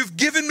moment. You've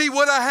given me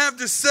what I have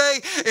to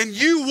say, and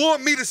you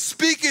want me to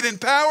speak it in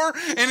power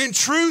and in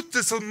truth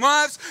to some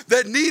lives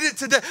that need it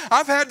today.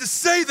 I've had to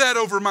say that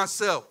over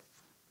myself.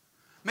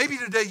 Maybe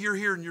today you're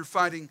here and you're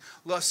fighting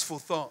lustful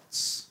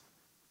thoughts.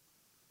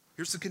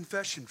 Here's the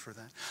confession for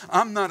that.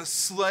 I'm not a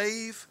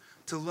slave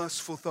to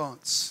lustful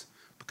thoughts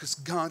because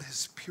God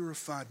has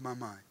purified my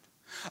mind.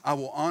 I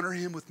will honor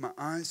Him with my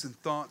eyes and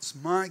thoughts.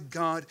 My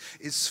God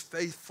is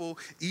faithful.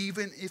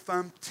 Even if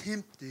I'm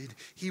tempted,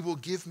 He will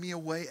give me a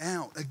way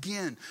out.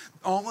 Again,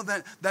 all of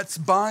that's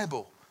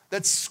Bible.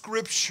 That's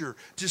Scripture.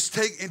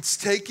 It's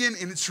taken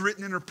and it's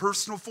written in a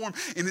personal form.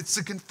 And it's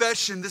a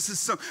confession.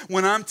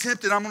 When I'm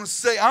tempted, I'm going to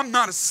say, I'm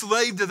not a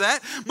slave to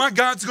that. My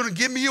God's going to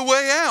give me a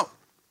way out.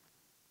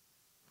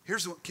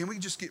 Can we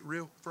just get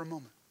real for a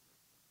moment?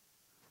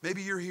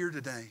 Maybe you're here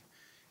today,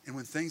 and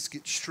when things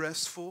get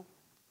stressful,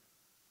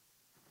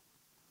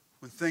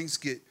 when things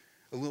get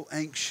a little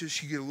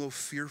anxious, you get a little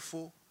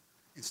fearful,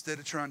 instead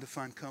of trying to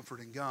find comfort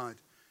in God,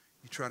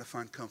 you try to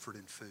find comfort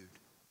in food.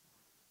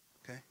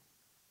 Okay?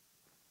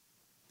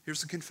 Here's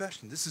the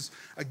confession. This is,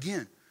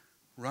 again,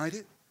 write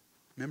it,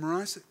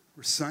 memorize it,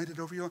 recite it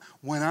over your life.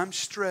 When I'm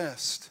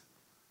stressed,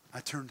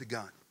 I turn to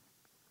God,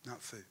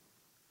 not food.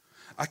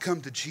 I come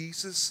to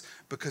Jesus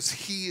because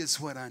He is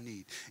what I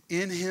need.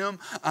 In Him,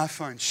 I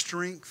find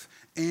strength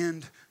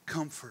and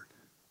comfort.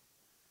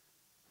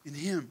 In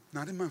Him,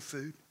 not in my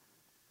food.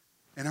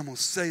 And I'm going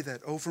to say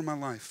that over my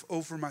life,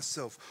 over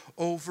myself,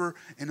 over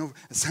and over.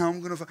 That's how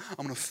I'm going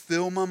to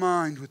fill my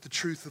mind with the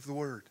truth of the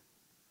Word.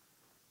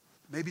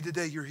 Maybe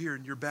today you're here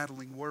and you're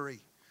battling worry.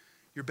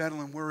 You're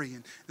battling worry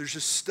and there's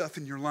just stuff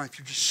in your life.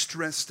 You're just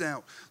stressed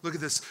out. Look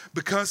at this.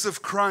 Because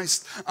of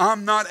Christ,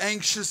 I'm not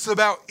anxious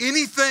about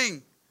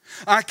anything.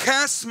 I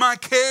cast my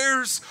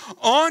cares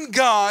on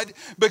God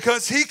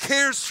because He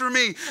cares for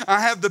me.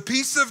 I have the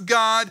peace of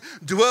God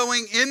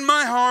dwelling in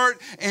my heart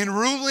and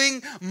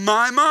ruling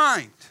my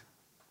mind.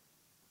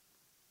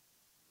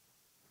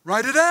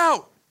 Write it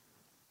out.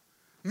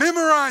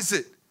 Memorize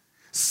it.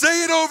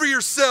 Say it over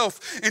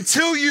yourself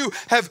until you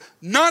have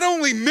not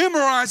only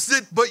memorized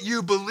it, but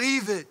you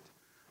believe it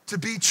to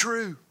be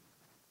true.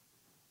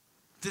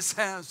 This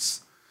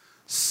has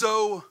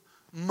so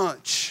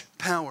much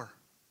power.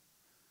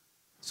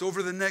 So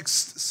over the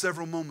next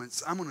several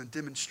moments, I'm going to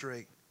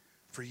demonstrate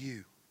for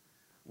you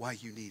why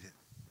you need it.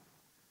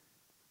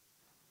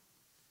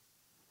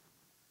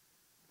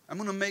 I'm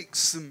going to make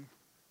some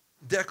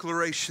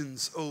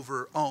declarations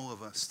over all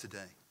of us today.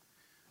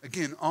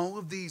 Again, all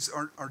of these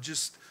are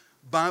just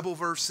Bible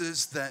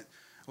verses that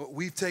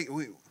we've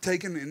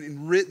taken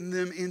and written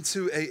them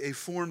into a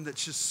form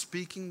that's just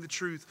speaking the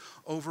truth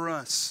over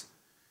us.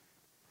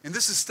 And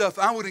this is stuff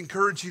I would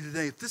encourage you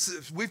today.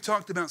 If we've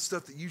talked about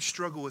stuff that you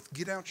struggle with,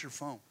 get out your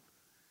phone.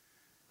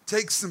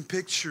 Take some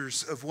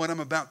pictures of what I'm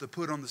about to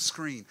put on the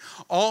screen.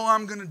 All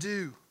I'm going to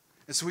do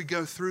as we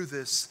go through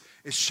this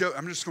is show.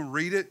 I'm just going to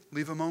read it,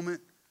 leave a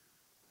moment,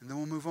 and then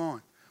we'll move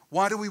on.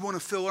 Why do we want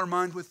to fill our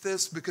mind with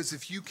this? Because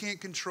if you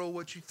can't control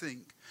what you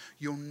think,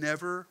 you'll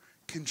never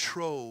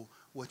control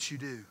what you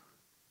do.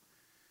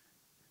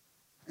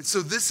 And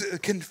so this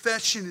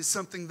confession is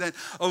something that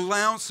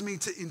allows me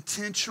to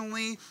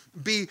intentionally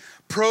be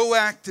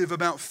proactive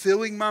about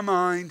filling my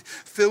mind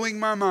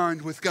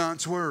with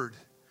God's Word.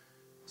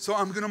 So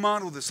I'm going to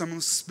model this. I'm going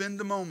to spend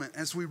a moment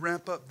as we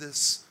wrap up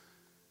this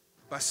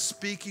by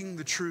speaking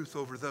the truth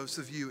over those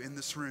of you in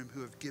this room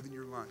who have given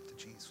your life to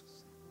Jesus.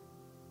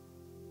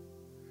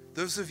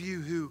 Those of you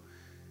who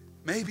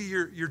maybe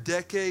you're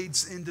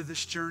decades into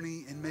this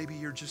journey and maybe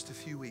you're just a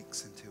few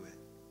weeks into it.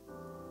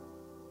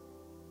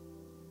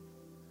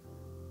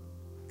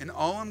 And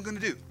all I'm going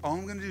to do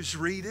is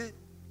read it.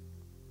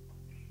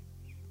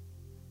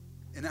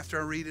 And after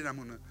I read it,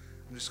 I'm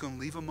just going to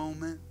leave a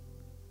moment.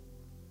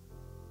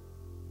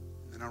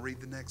 And then I'll read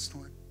the next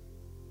one.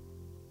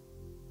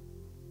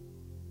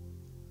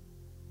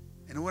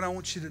 And what I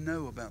want you to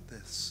know about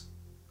this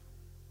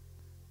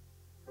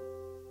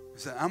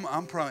is that I'm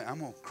going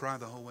to cry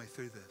the whole way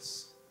through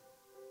this.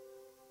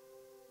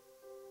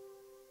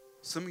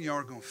 Some of y'all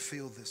are going to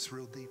feel this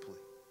real deeply.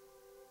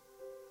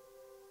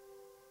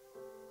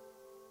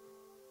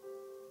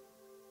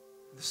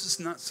 This is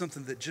not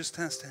something that just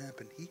has to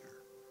happen here.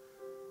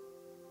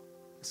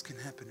 This can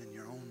happen in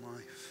your own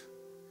life.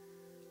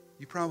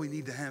 You probably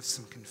need to have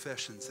some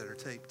confessions that are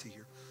taped to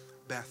your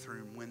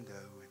bathroom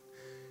window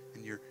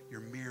and your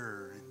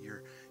mirror and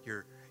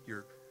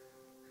your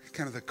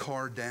kind of the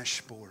car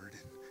dashboard.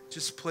 And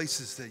just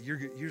places that you're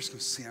just going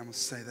to see. I'm going to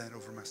say that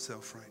over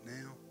myself right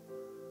now.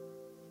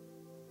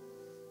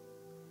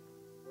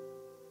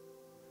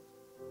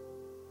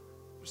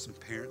 some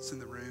parents in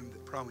the room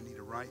that probably need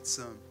to write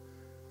some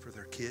for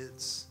their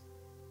kids.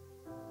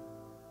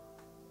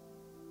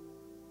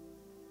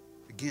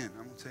 Again,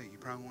 I'm going to tell you, you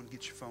probably want to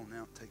get your phone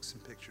out and take some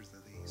pictures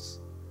of these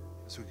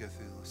as we go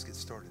through. Let's get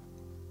started.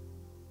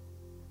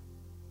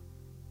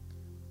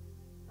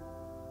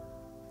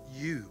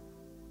 You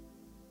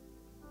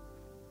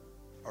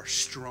are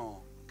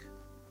strong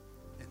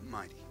and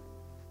mighty.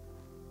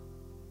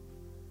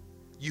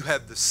 You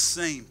have the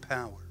same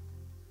power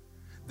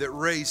that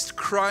raised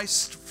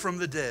Christ from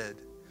the dead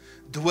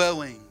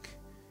dwelling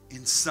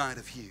inside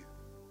of you.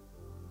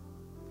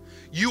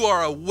 You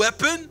are a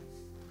weapon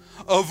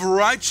of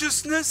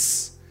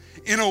righteousness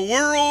in a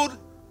world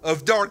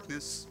of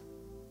darkness.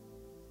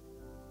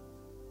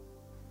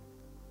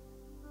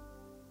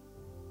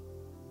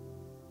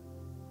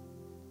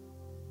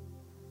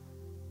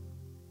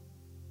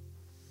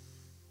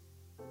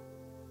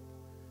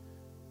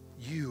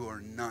 You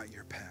are not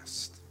your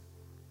past.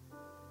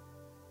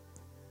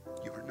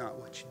 You are not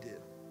what you did.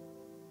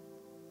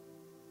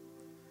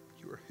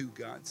 You are who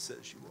God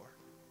says you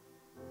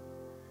are.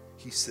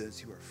 He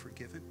says you are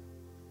forgiven.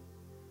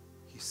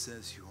 He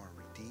says you are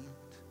redeemed.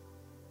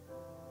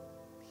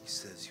 He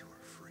says you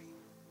are free.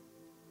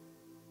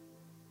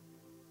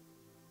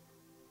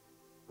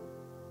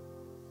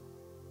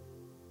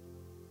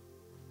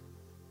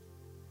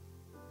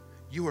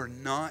 You are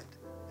not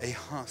a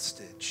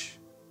hostage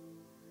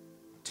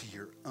to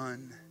your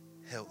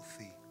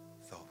unhealthy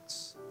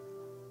thoughts.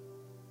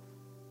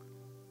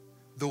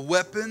 The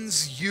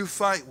weapons you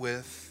fight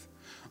with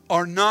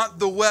are not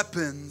the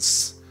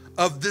weapons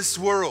of this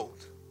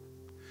world.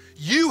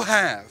 You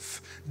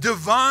have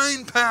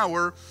divine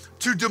power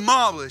to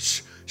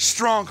demolish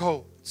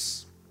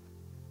strongholds.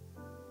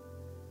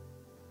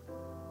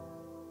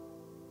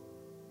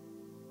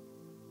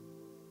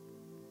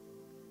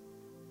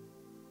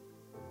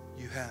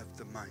 You have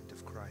the mind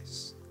of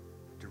Christ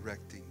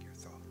directing your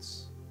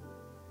thoughts.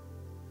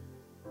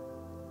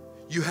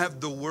 You have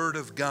the Word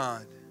of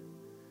God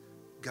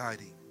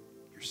guiding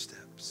your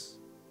steps.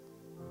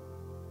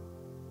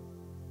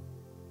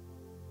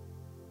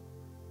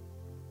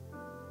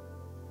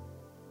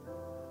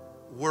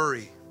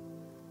 Worry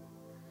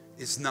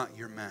is not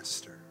your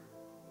master.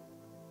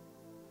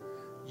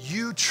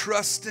 You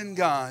trust in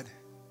God.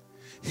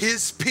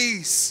 His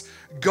peace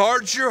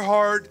guards your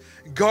heart,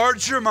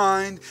 guards your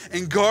mind,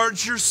 and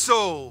guards your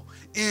soul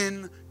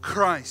in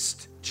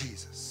Christ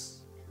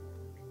Jesus.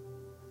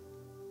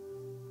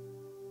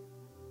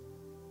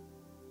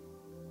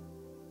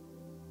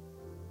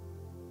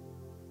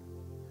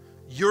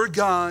 Your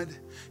God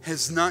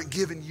has not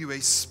given you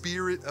a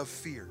spirit of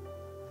fear,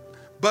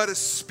 but a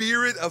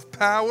spirit of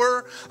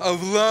power,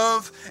 of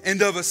love,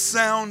 and of a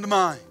sound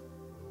mind.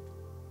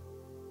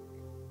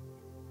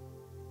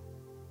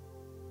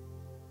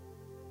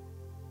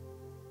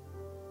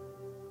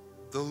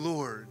 The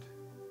Lord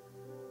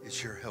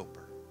is your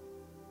helper.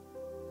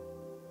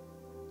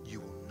 You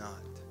will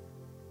not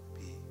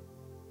be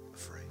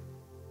afraid.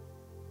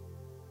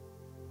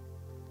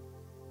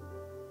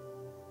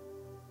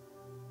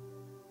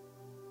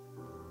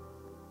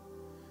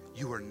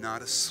 You are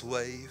not a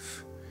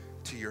slave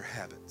to your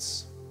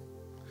habits.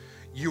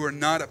 You are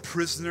not a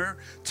prisoner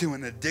to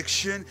an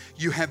addiction.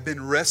 You have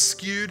been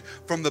rescued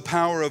from the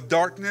power of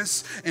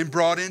darkness and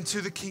brought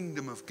into the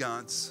kingdom of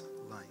God's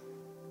light.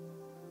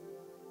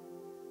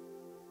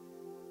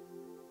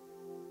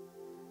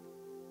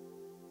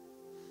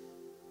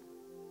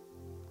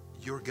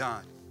 Your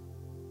God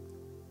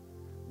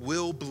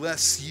will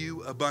bless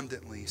you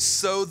abundantly,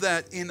 so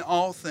that in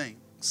all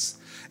things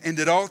and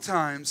at all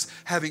times,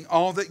 having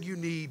all that you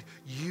need,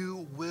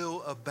 you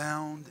will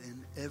abound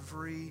in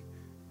every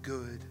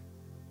good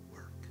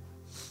work.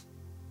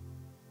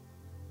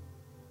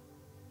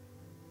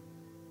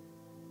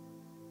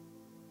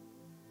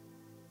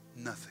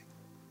 Nothing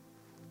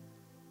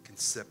can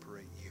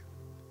separate you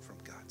from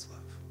God's love.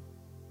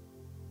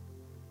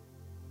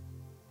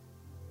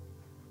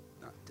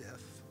 Not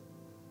death,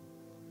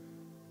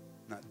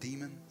 not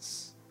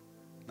demons,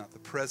 not the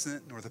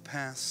present nor the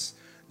past.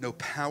 No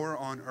power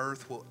on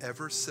earth will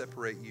ever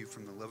separate you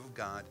from the love of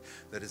God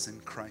that is in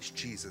Christ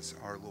Jesus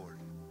our Lord.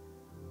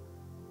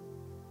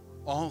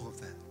 All of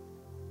that.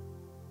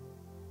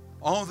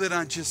 All that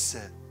I just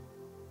said.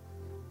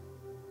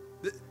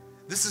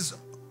 This is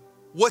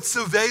what's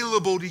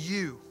available to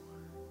you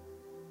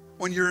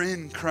when you're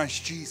in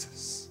Christ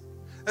Jesus.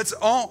 That's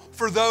all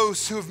for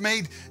those who have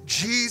made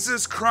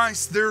Jesus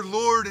Christ their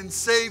Lord and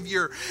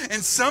Savior.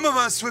 And some of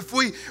us, if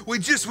we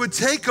just would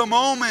take a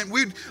moment,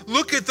 we'd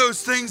look at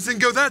those things and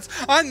go,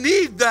 I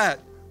need that.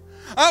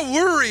 I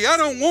worry. I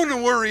don't want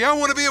to worry. I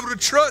want to be able to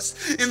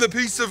trust in the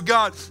peace of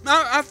God.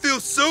 I feel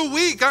so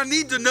weak. I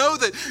need to know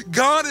that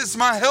God is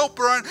my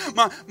helper.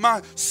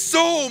 My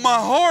soul, my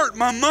heart,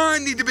 my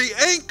mind need to be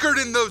anchored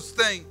in those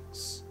things.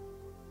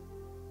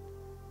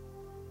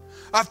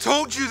 I've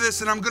told you this,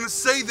 and I'm going to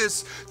say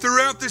this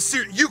throughout this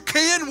series. You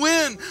can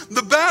win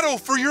the battle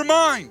for your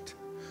mind.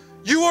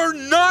 You are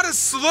not a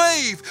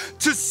slave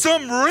to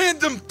some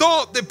random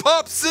thought that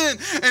pops in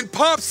and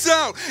pops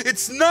out.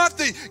 It's not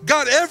that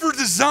God ever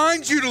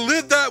designed you to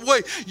live that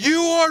way. You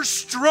are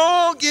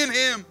strong in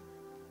Him.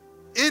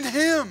 In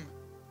Him.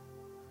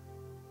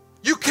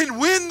 You can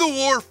win the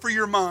war for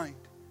your mind.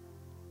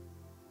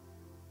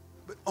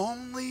 But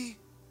only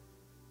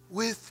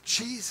with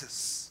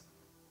Jesus.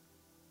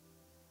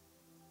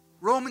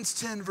 Romans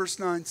 10 verse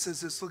 9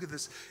 says this, look at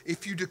this.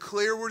 If you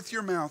declare with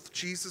your mouth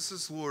Jesus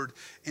is Lord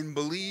and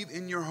believe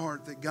in your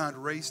heart that God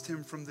raised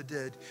Him from the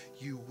dead,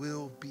 you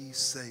will be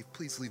saved.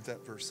 Please leave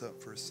that verse up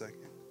for a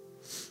second.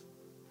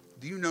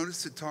 Do you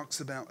notice it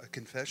talks about a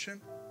confession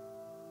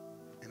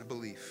and a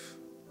belief?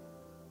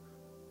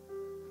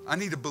 I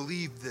need to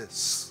believe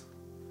this.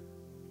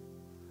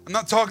 I'm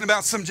not talking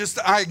about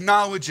I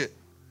acknowledge it.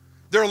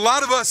 There are a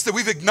lot of us that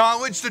we've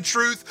acknowledged the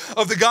truth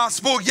of the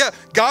gospel. Yeah,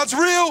 God's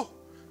real.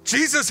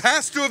 Jesus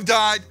has to have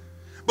died,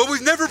 but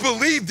we've never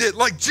believed it.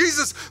 Like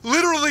Jesus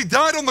literally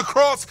died on the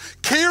cross,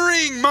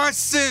 carrying my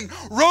sin,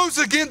 rose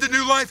again to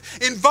new life,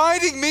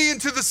 inviting me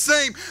into the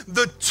same.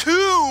 The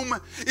tomb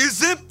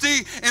is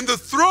empty and the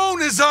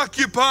throne is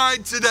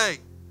occupied today.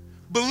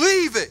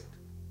 Believe it.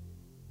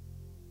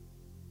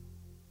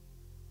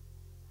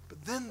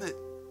 But then that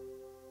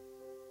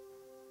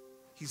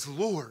He's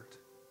Lord.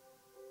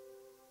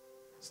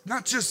 It's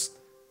not just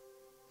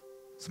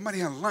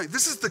somebody on line.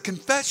 This is the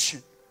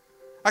confession.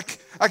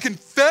 I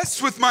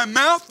confess with my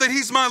mouth that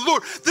He's my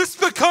Lord. This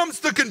becomes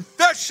the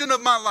confession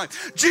of my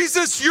life.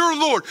 Jesus, you're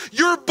Lord.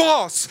 You're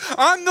boss.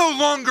 I'm no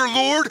longer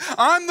Lord.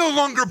 I'm no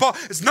longer boss.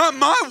 It's not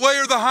my way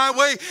or the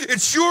highway.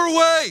 It's your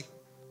way.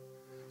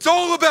 It's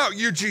all about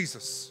you,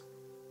 Jesus.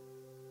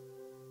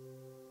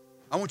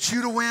 I want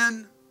you to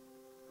win.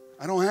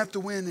 I don't have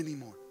to win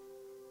anymore.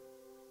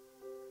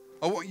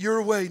 I want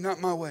your way, not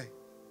my way.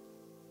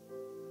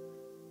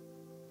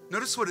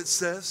 Notice what it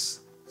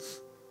says.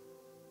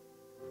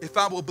 If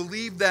I will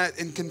believe that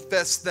and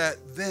confess that,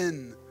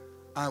 then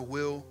I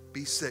will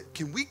be saved.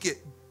 Can we get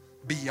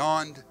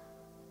beyond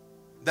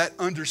that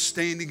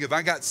understanding of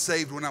I got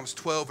saved when I was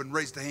 12 and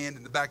raised a hand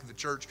in the back of the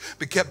church,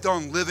 but kept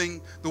on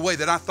living the way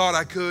that I thought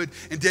I could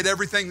and did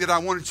everything that I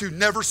wanted to,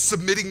 never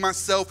submitting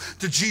myself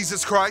to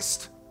Jesus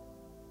Christ?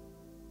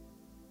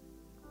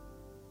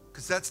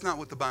 Because that's not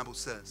what the Bible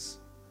says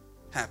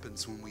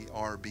happens when we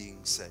are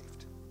being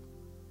saved.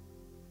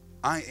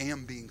 I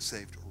am being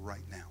saved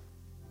right now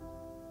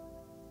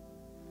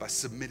by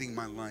submitting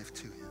my life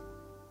to Him,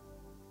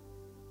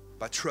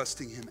 by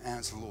trusting Him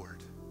as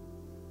Lord.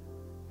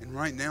 And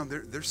right now,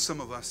 there's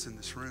some of us in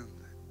this room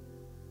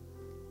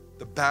that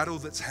the battle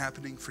that's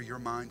happening for your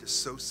mind is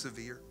so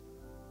severe,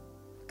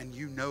 and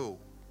you know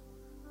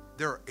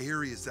there are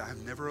areas that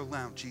have never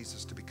allowed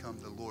Jesus to become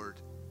the Lord.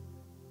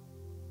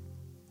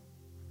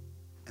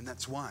 And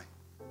that's why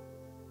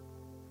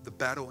the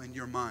battle in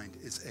your mind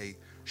is a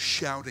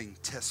shouting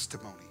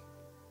testimony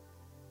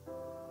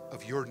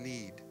of your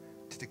need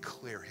to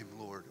declare Him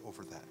Lord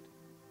over that.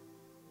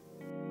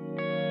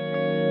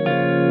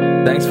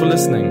 Thanks for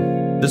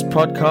listening. This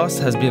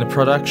podcast has been a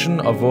production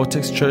of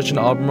Vortex Church in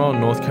Albemarle,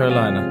 North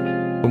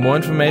Carolina. For more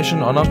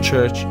information on our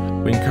church,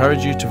 we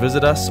encourage you to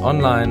visit us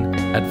online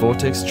at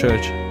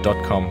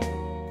vortexchurch.com.